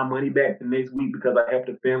got my money back the next week because I helped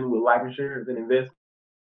a family with life insurance and investment.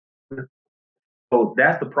 So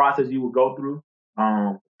that's the process you would go through.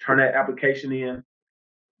 Turn that application in.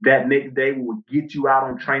 That next day we will get you out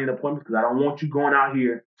on training appointments because I don't want you going out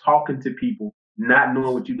here talking to people, not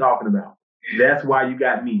knowing what you're talking about. That's why you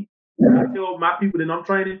got me. I tell my people that I'm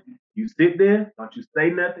training, you sit there, don't you say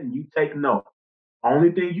nothing, you take notes.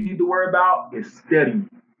 Only thing you need to worry about is studying.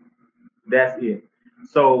 That's it.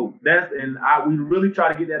 So we really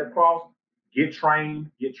try to get that across. Get trained,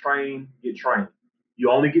 get trained, get trained. You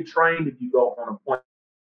only get trained if you go on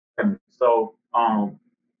appointment. So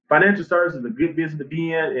financial services is a good business to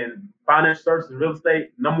be in, and financial services and real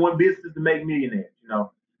estate, number one business to make millionaires,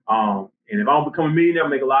 and if I don't become a millionaire, I'll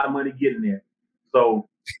make a lot of money getting there. So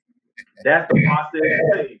that's the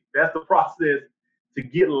process. That's the process to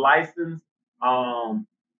get licensed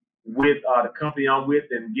with the company I'm with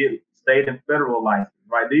and get state and federal license.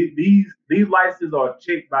 Right? These licenses are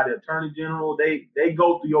checked by the attorney general. They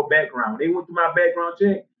go through your background. When they went through my background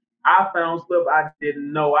check, I found stuff I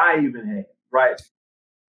didn't know I even had. Right?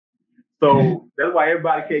 So that's why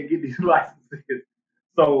everybody can't get these licenses.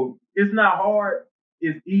 So it's not hard.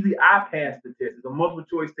 It's easy. I passed the test. It's a multiple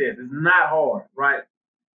choice test. It's not hard, right?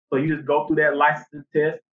 So you just go through that licensing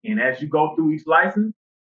test, and as you go through each license,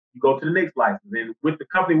 you go to the next license. And with the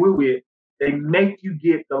company we're with, they make you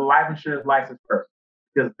get the life insurance license first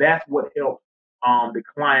because that's what helps the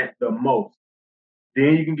client the most.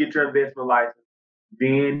 Then you can get your investment license.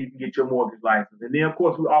 Then you can get your mortgage license. And then, of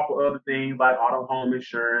course, we offer other things like auto home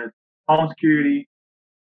insurance, home security.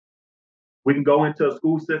 We can go into a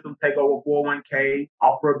school system, take over 401k,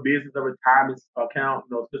 offer a business, a retirement account,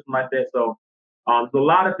 system like that. So there's a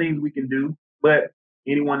lot of things we can do. But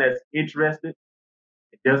anyone that's interested,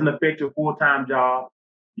 it doesn't affect your full-time job.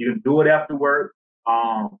 You can do it after work.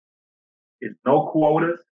 It's no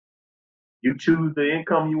quotas. You choose the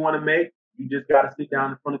income you want to make. You just got to sit down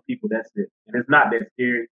in front of people. That's it. And it's not that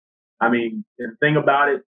scary. I mean, the thing about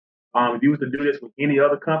it, if you was to do this with any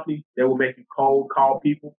other company, they will make you cold call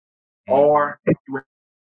people, or you would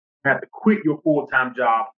have to quit your full-time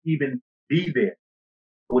job, even be there.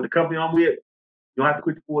 But with the company I'm with, you don't have to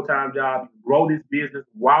quit your full-time job. You can grow this business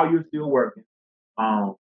while you're still working.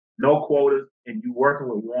 No quotas, and you working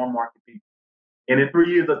with warm market people. And in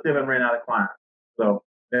 3 years, I still haven't ran out of clients. So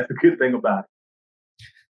that's the good thing about it.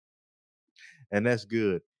 And that's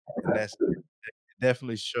good. And it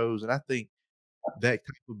definitely shows. And I think that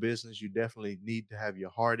type of business, you definitely need to have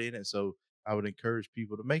your heart in it. So I would encourage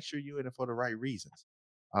people to make sure you're in it for the right reasons.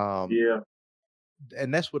 Um, Yeah.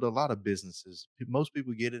 and that's what a lot of businesses, most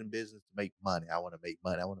people get in business to make money. I want to make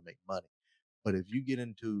money. I want to make money. But if you get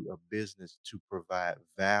into a business to provide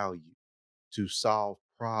value, to solve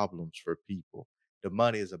problems for people, the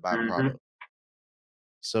money is a Mm-hmm. byproduct.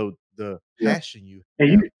 So the Yeah. passion you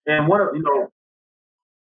And have, one of go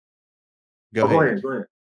oh, go ahead. ahead, go ahead.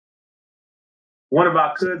 One of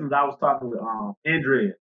our cousins, I was talking with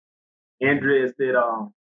Andrea. Mhm. Andrea said,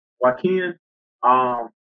 Wykein,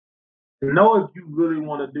 um, to know if you really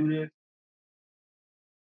want to do this,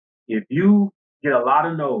 if you get a lot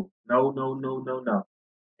of no's, no, no, no, no, no,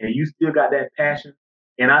 and you still got that passion,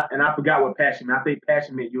 and I forgot what passion meant. I think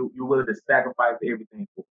passion meant you're willing to sacrifice everything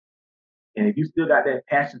for it. And if you still got that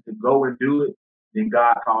passion to go and do it, then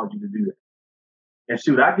God called you to do that. And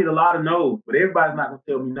shoot, I get a lot of no's, but everybody's not gonna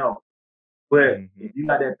tell me no. But Mhm. if you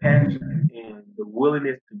got that passion and the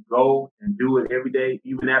willingness to go and do it every day,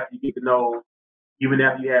 even after you get to know, even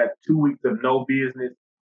after you have 2 weeks of no business,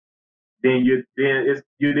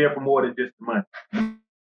 you're there for more than just the money.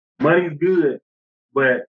 Money's good,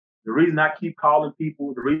 but the reason I keep calling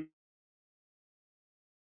people, the reason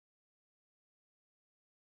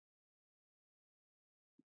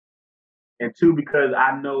and two, because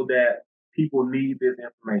I know that people need this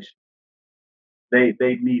information. They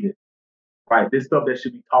need it. Right. This stuff that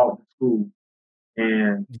should be taught in school.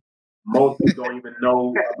 And most people don't even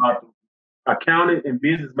know about the accounting and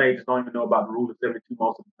business majors don't even know about the rule of 72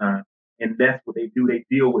 most of the time. And that's what they do. They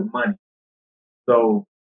deal with money. So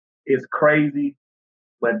it's crazy,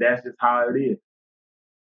 but that's just how it is.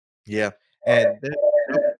 Yeah. And that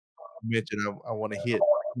you mentioned, I want to hit,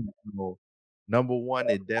 number one,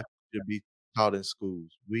 it definitely should be taught in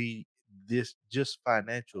schools. This just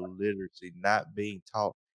financial literacy not being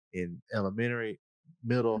taught in elementary.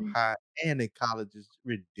 middle, Mm. high, and in college is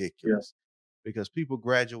Yeah. ridiculous because people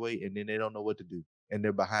graduate and then they don't know what to do and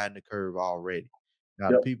they're behind the curve already. Now,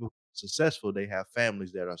 the Yep. people who are successful, they have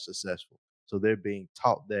families that are successful. So they're being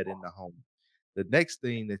taught that in the home. The next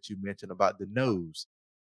thing that you mentioned about the nose,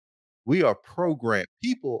 we are programmed.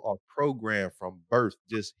 People are programmed from birth,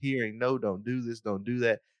 just hearing no, don't do this, don't do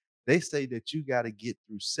that. They say that you got to get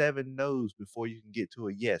through 7 no's before you can get to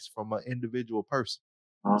a yes from an individual person.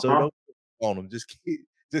 So Uh-huh. don't on them. Just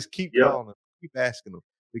keep Yep. calling them, keep asking them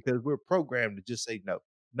because we're programmed to just say no.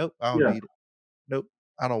 Nope, I don't Yeah. need it. Nope,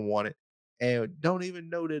 I don't want it. And don't even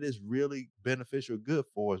know that it's really beneficial, good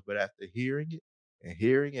for us. But after hearing it and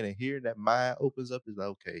hearing it and hearing that mind opens up, is like,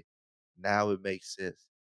 okay, now it makes sense.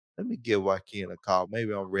 Let me give Joaquin a call.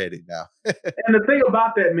 Maybe I'm ready now. And the thing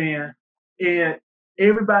about that, man, and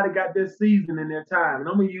everybody got their season in their time. And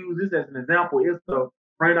I'm gonna use this as an example. It's a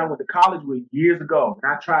friend I went to college with years ago.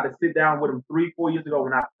 And I tried to sit down with him 3, 4 years ago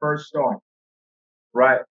when I first started,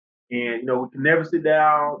 right? And we could never sit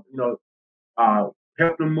down,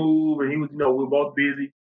 help him move, and he was, we were both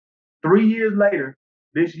busy. 3 years later,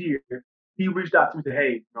 this year, he reached out to me and said,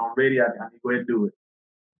 "Hey, I'm ready. I need to go ahead and do it."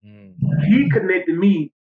 Mm, He connected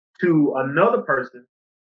me to another person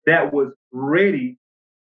that was ready,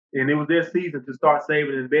 and it was their season to start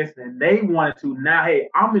saving and investing. And they wanted to now, hey,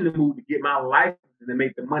 I'm in the mood to get my license and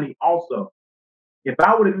make the money also. If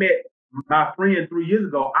I would have met my friend 3 years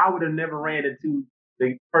ago, I would have never ran into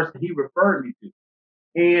the person he referred me to.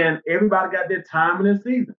 And everybody got their time and their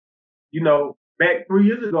season. Back 3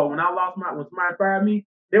 years ago when somebody fired me,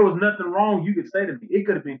 there was nothing wrong you could say to me. It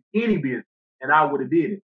could have been any business, and I would have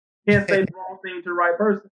did it. Can't say the wrong thing to the right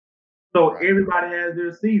person. So right. everybody has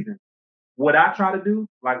their season. What I try to do,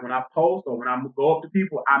 like when I post or when I go up to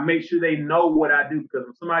people, I make sure they know what I do because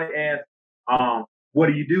when somebody asks, "What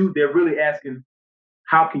do you do?" they're really asking,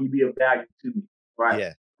 "How can you be of value to me?" Right?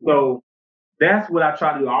 Yeah. So that's what I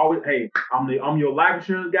try to do. I always, hey, I'm your life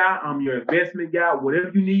insurance guy. I'm your investment guy.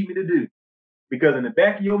 Whatever you need me to do, because in the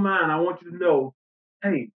back of your mind, I want you to know,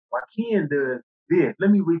 hey, Wykein does this.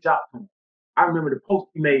 Let me reach out to him. I remember the post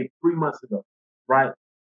he made 3 months ago, right?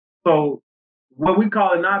 So what we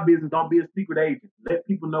call in our business, don't be a secret agent. Let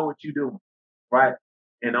people know what you're doing, right?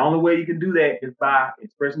 And the only way you can do that is by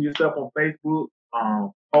expressing yourself on Facebook,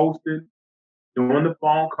 posting, doing the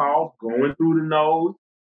phone calls, going through the no's,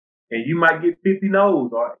 and you might get 50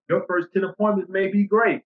 no's, or your first 10 appointments may be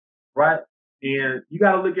great, right? And you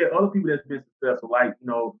got to look at other people that's been successful, like,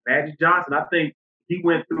 Magic Johnson. I think he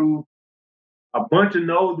went through a bunch of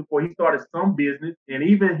no's before he started some business. And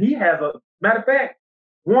even he has matter of fact,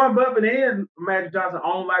 Warren Buffett and Magic Johnson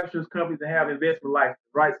own life insurance companies and have investment license,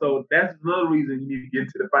 right? So that's another reason you need to get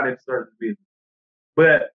into the financial services business.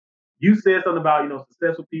 But you said something about,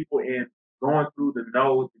 successful people and going through the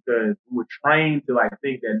no's because we were trained to like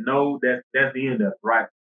think that no, that's the end of it, right?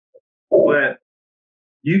 But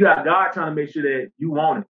you got God trying to make sure that you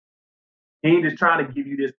want it. He ain't just trying to give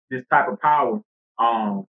you this type of power,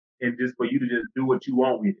 and just for you to just do what you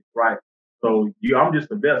want with it, right? So I'm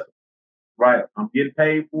just a vessel, right? I'm getting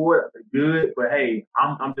paid for it, good, but hey,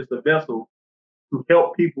 I'm just a vessel to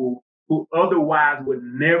help people who otherwise would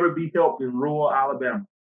never be helped in rural Alabama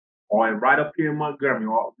or right up here in Montgomery,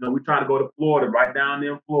 or we're trying to go to Florida, right down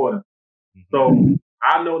there in Florida. Mhm. So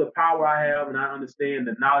I know the power I have, and I understand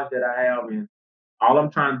the knowledge that I have, and all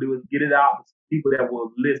I'm trying to do is get it out to people that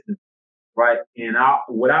will listen, right? And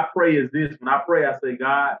what I pray is this: when I pray, I say,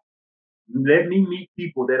 God, let me meet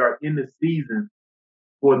people that are in the season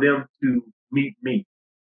for them to meet me,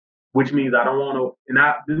 which means I don't want to. And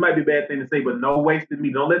this might be a bad thing to say, but no wasted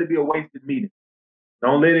meeting. Don't let it be a wasted meeting.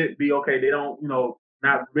 Don't let it be okay. They don't,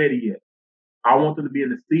 not ready yet. I want them to be in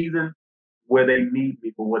the season where they need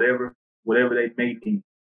me for whatever they may need.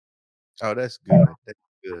 Oh, that's good. That's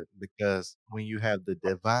good because when you have the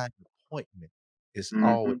divine appointment, it's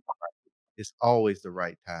always Mm-hmm. it's always the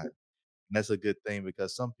right time. And that's a good thing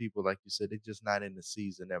because some people, like you said, they're just not in the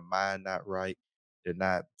season. Their mind not right. They're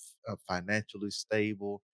not financially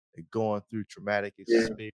stable. They're going through traumatic Yeah.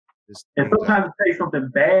 experiences, And things like. sometimes it takes something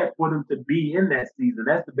bad for them to be in that season.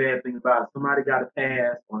 That's the bad thing about it. Somebody got to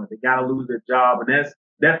pass, or they got to lose their job, and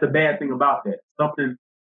that's the bad thing about that. Something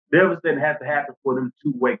devastating has to happen for them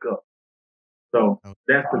to wake up. So Oh,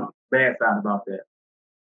 that's the bad side about that.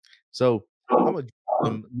 so I'm gonna drop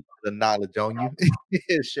some the knowledge on you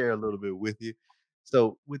and share a little bit with you.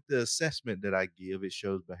 So with the assessment that I give, it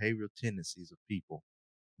shows behavioral tendencies of people.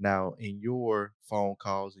 Now, in your phone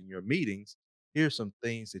calls and your meetings, here's some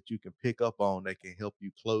things that you can pick up on that can help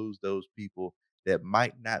you close those people that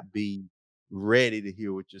might not be ready to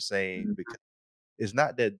hear what you're saying Mhm. because it's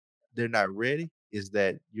not that they're not ready, is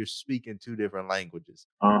that you're speaking two different languages.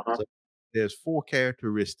 Uh-huh. So there's 4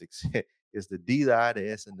 characteristics. It's the D, the I, the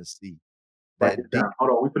S, and the C. Write this That D down.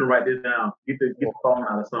 Hold on, we finna write this down. Get the phone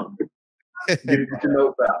out or something. Get your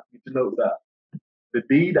notes out. Get your notes out. The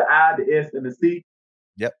D, the I, the S, and the C.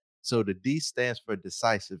 Yep. So the D stands for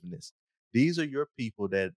decisiveness. These are your people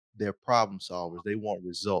that they're problem solvers. They want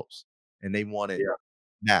results and they want it Yeah.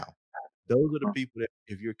 now. Those are the people that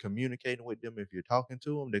if you're communicating with them, if you're talking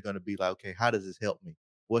to them, they're going to be like, okay, how does this help me?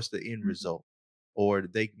 What's the end Mm-hmm. result? Or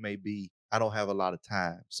they may be, I don't have a lot of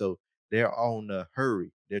time. So they're on a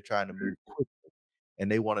hurry. They're trying to move quickly and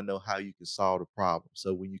they want to know how you can solve the problem.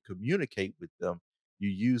 So when you communicate with them, you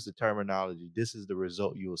use the terminology. This is the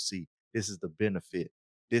result you will see. This is the benefit.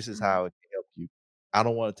 This is Mm-hmm. how it can help you. I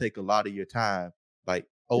don't want to take a lot of your time. Like,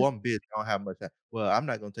 oh, I'm busy. I don't have much time. Well, I'm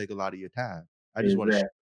not going to take a lot of your time. I just want to show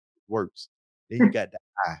Exactly. it works. Then you got the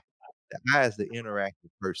I. The I is the interactive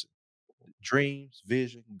person. Dreams,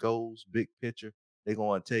 vision, goals, big picture. They're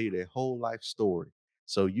going to tell you their whole life story.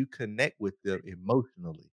 So you connect with them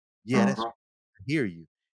emotionally. Yeah, that's Uh-huh. I hear you.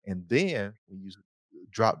 And then when you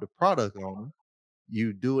drop the product on them,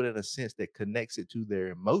 you do it in a sense that connects it to their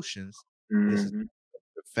emotions. This is Mm-hmm.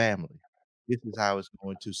 your family. This is how it's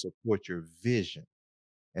going to support your vision.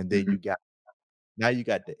 And then Mm-hmm. you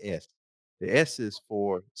got the S. The S is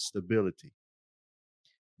for stability.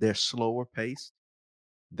 They're slower paced.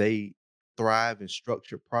 They thrive in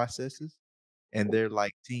structured processes and they're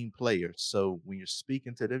like team players. So when you're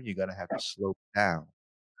speaking to them, you're gonna have to slow down.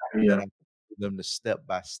 You're Yeah. gonna get them to step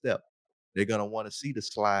by step. They're gonna want to see the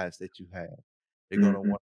slides that you have. They're gonna Mm-hmm.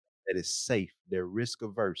 want that it's safe. They're risk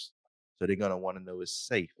averse. So they're gonna want to know it's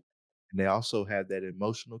safe. And they also have that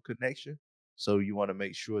emotional connection. So you want to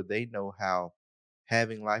make sure they know how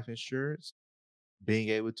having life insurance, being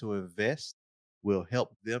able to invest will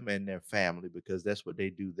help them and their family because that's what they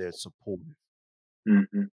do. They're supportive.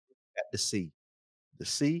 Mm-hmm. At the C. The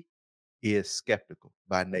C is skeptical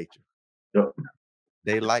by nature. Yep.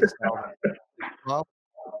 They like solving problems.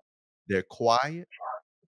 They're quiet.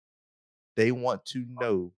 They want to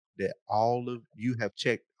know that all of you have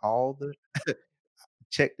checked all the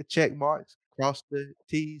check the check marks, cross the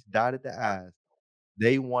T's, dotted the I's.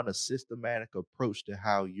 They want a systematic approach to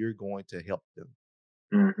how you're going to help them.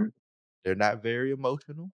 Mm-hmm. They're not very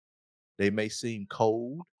emotional. They may seem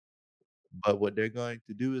cold, but what they're going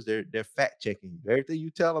to do is they're fact checking you. Everything you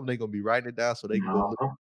tell them, they're gonna be writing it down so they can go look.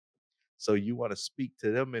 Uh-huh. So you want to speak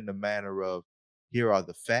to them in the manner of here are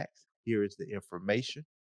the facts, here is the information,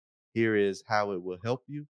 here is how it will help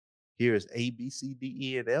you, here is A, B, C, D,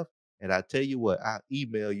 E, and F. And I tell you what, I'll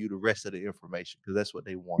email you the rest of the information because that's what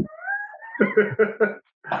they want.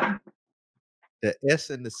 The S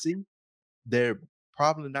and the C, they're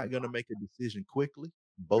probably not gonna make a decision quickly.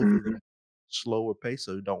 Both of Mm-hmm. them slower pace,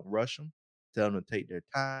 so don't rush them. Tell them to take their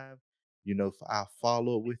time. I'll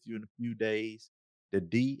follow up with you in a few days. The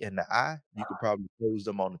D and the I, you could probably close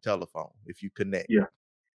them on the telephone if you connect. Yeah. And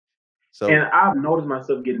So I've noticed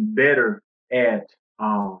myself getting better at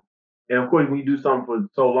and of course when you do something for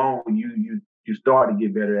so long you start to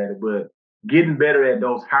get better at it, but getting better at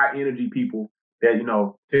those high energy people that,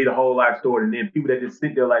 tell you the whole life story and then people that just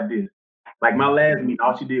sit there like this. Like my mhm, last meeting,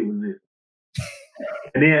 all she did was this.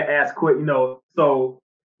 And then ask quick, so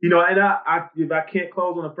and I if I can't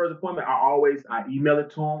close on the first appointment, I email it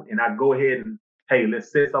to them and I go ahead and hey,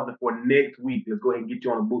 let's set something for next week. Let's go ahead and get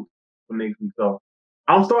you on the book for next week. So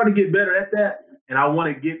I'm starting to get better at that, and I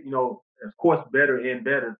want to get of course, better and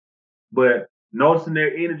better. But noticing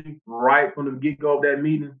their energy right from the get go of that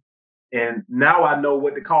meeting, and now I know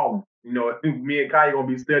what to call them. Me and Kai are gonna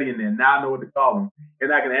be studying that. Now I know what to call them,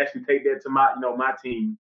 and I can actually take that to my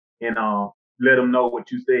team and let them know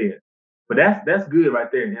what you said. But that's good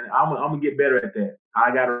right there, and I'm gonna get better at that.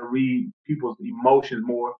 I gotta read people's emotions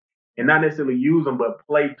more, and not necessarily use them, but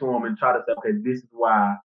play to them and try to say, okay, this is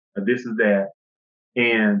why, or this is that.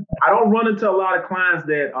 And I don't run into a lot of clients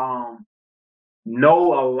that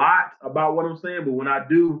know a lot about what I'm saying, but when I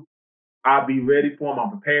do, I'll be ready for them.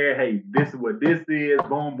 I'm prepared. Hey, this is what this is.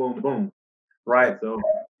 Boom, boom, boom. yep, Right. So,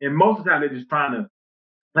 and most of the time they're just trying to,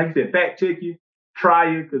 like you said, fact check you,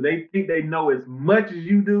 try you, because they think they know as much as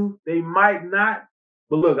you do. They might not.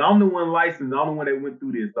 But look, I'm the one licensed. I'm the one that went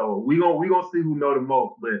through this. So we gonna see who know the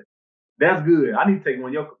most. But that's good. I need to take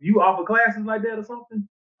one. You offer classes like that or something?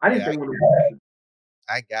 I need to yeah, take one of those.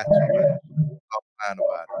 I got you. We'll talk offline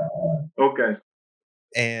about it. Okay.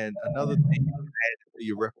 And another thing you can add to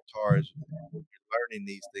your repertoire is when you're learning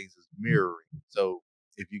these things is mirroring. So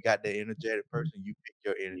if you got the energetic person, you pick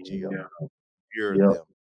your energy up, Yeah. mirror Yep. them,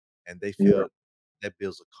 and they Yeah. feel that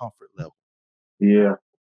builds a comfort level. Yeah.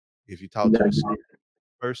 If you You talk to gotta a get it.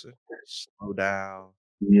 person, slow down,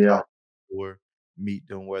 Yeah. talk or meet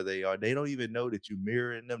them where they are. They don't even know that you're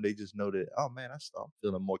mirroring them. They just know that, oh man, I'm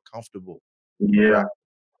feeling more comfortable around. Yeah.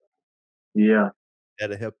 Yeah.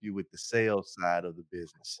 That'll help you with the sales side of the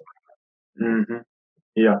business. Hmm.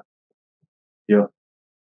 Yeah. Yeah.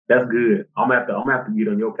 That's good. I'm gonna have to get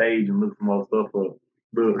on your page and look some more stuff up.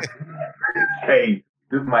 Look, hey,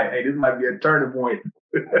 this might be a turning point.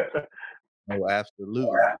 Oh,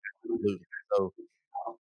 absolutely. Absolutely. So,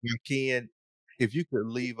 you can, if you could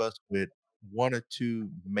leave us with one or two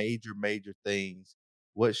major things,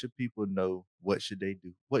 what should people know? What should they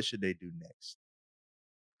do? What should they do next?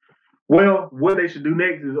 Well, what they should do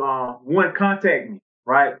next is one, contact me,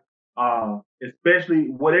 right? Especially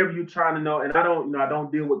whatever you're trying to know. And I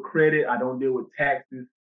don't deal with credit, I don't deal with taxes,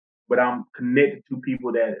 but I'm connected to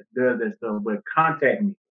people that does that stuff. But contact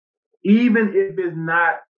me. Even if it's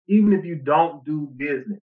not, even if you don't do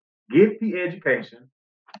business, get the education.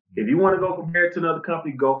 If you want to go compare it to another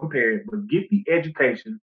company, go compare it, but get the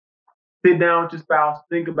education. Sit down with your spouse,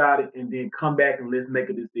 think about it, and then come back and let's make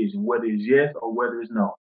a decision, whether it's yes or whether it's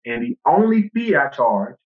no. And the only fee I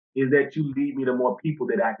charge is that you lead me to more people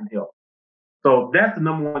that I can help. So that's the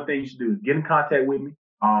number one thing you should do is get in contact with me.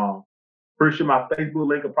 Pretty sure my Facebook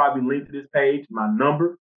link will probably link to this page. My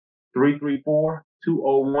number,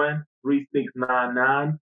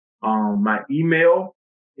 334-201-3699. My email,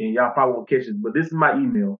 and y'all probably won't catch this, but this is my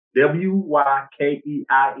email,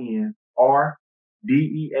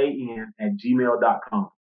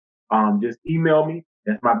 WYKEINRDEAN@gmail.com. Just email me.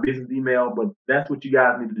 That's my business email, but that's what you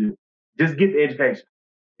guys need to do. Just get the education.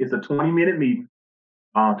 It's a 20-minute meeting,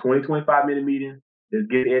 25-minute meeting. Just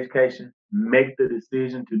get the education, make the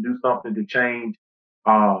decision to do something to change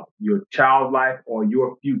your child's life or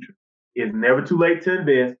your future. It's never too late to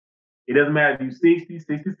invest. It doesn't matter if you're 60,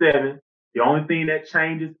 67. The only thing that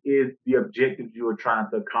changes is the objectives you are trying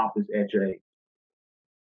to accomplish at your age.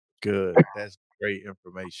 Good. That's great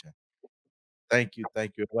information. Thank you.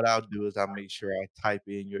 Thank you. What I'll do is I'll make sure I type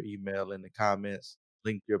in your email in the comments,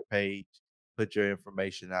 link your page, put your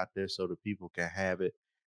information out there so the people can have it.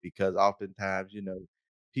 Because oftentimes,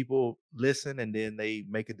 people listen and then they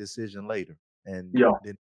make a decision later. And Yeah.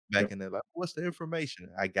 then Yeah. back and they're like, what's the information?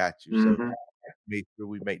 I got you. So Mm-hmm. make sure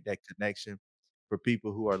we make that connection for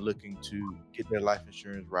people who are looking to get their life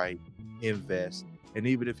insurance right, invest. And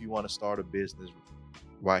even if you want to start a business,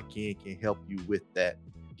 Wykein can help you with that,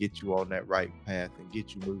 get you on that right path and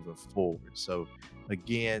get you moving forward. So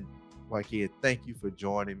again, Wykein, thank you for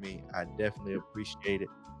joining me. I definitely appreciate it.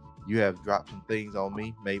 You have dropped some things on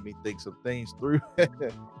me, made me think some things through. Hey,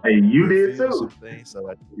 you did Revealed too. some things.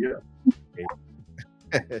 So Yeah.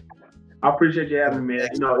 I I appreciate you for having the me, man.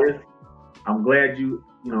 next I'm glad you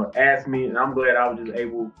asked me, and I'm glad I was just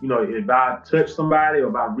able, if I touched somebody or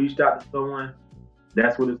if I reached out to someone,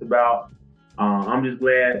 that's what it's about. I'm just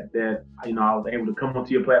glad that I was able to come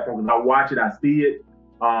onto your platform because I watch it, I see it.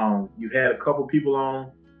 You had a couple people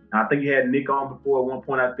on. I think you had Nick on before at one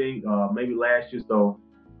point. I think maybe last year. So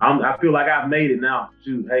I feel like I've made it now.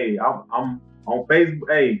 Shoot, hey, I'm on Facebook.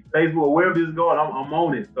 Hey, Facebook, wherever this is going, I'm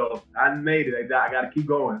on it. So I made it. I got to keep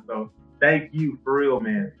going. So thank you for real,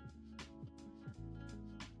 man.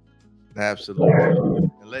 Absolutely.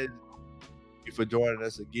 And ladies, thank you for joining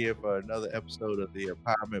us again for another episode of the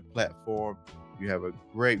Empowerment Platform. You have a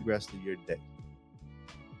great rest of your day.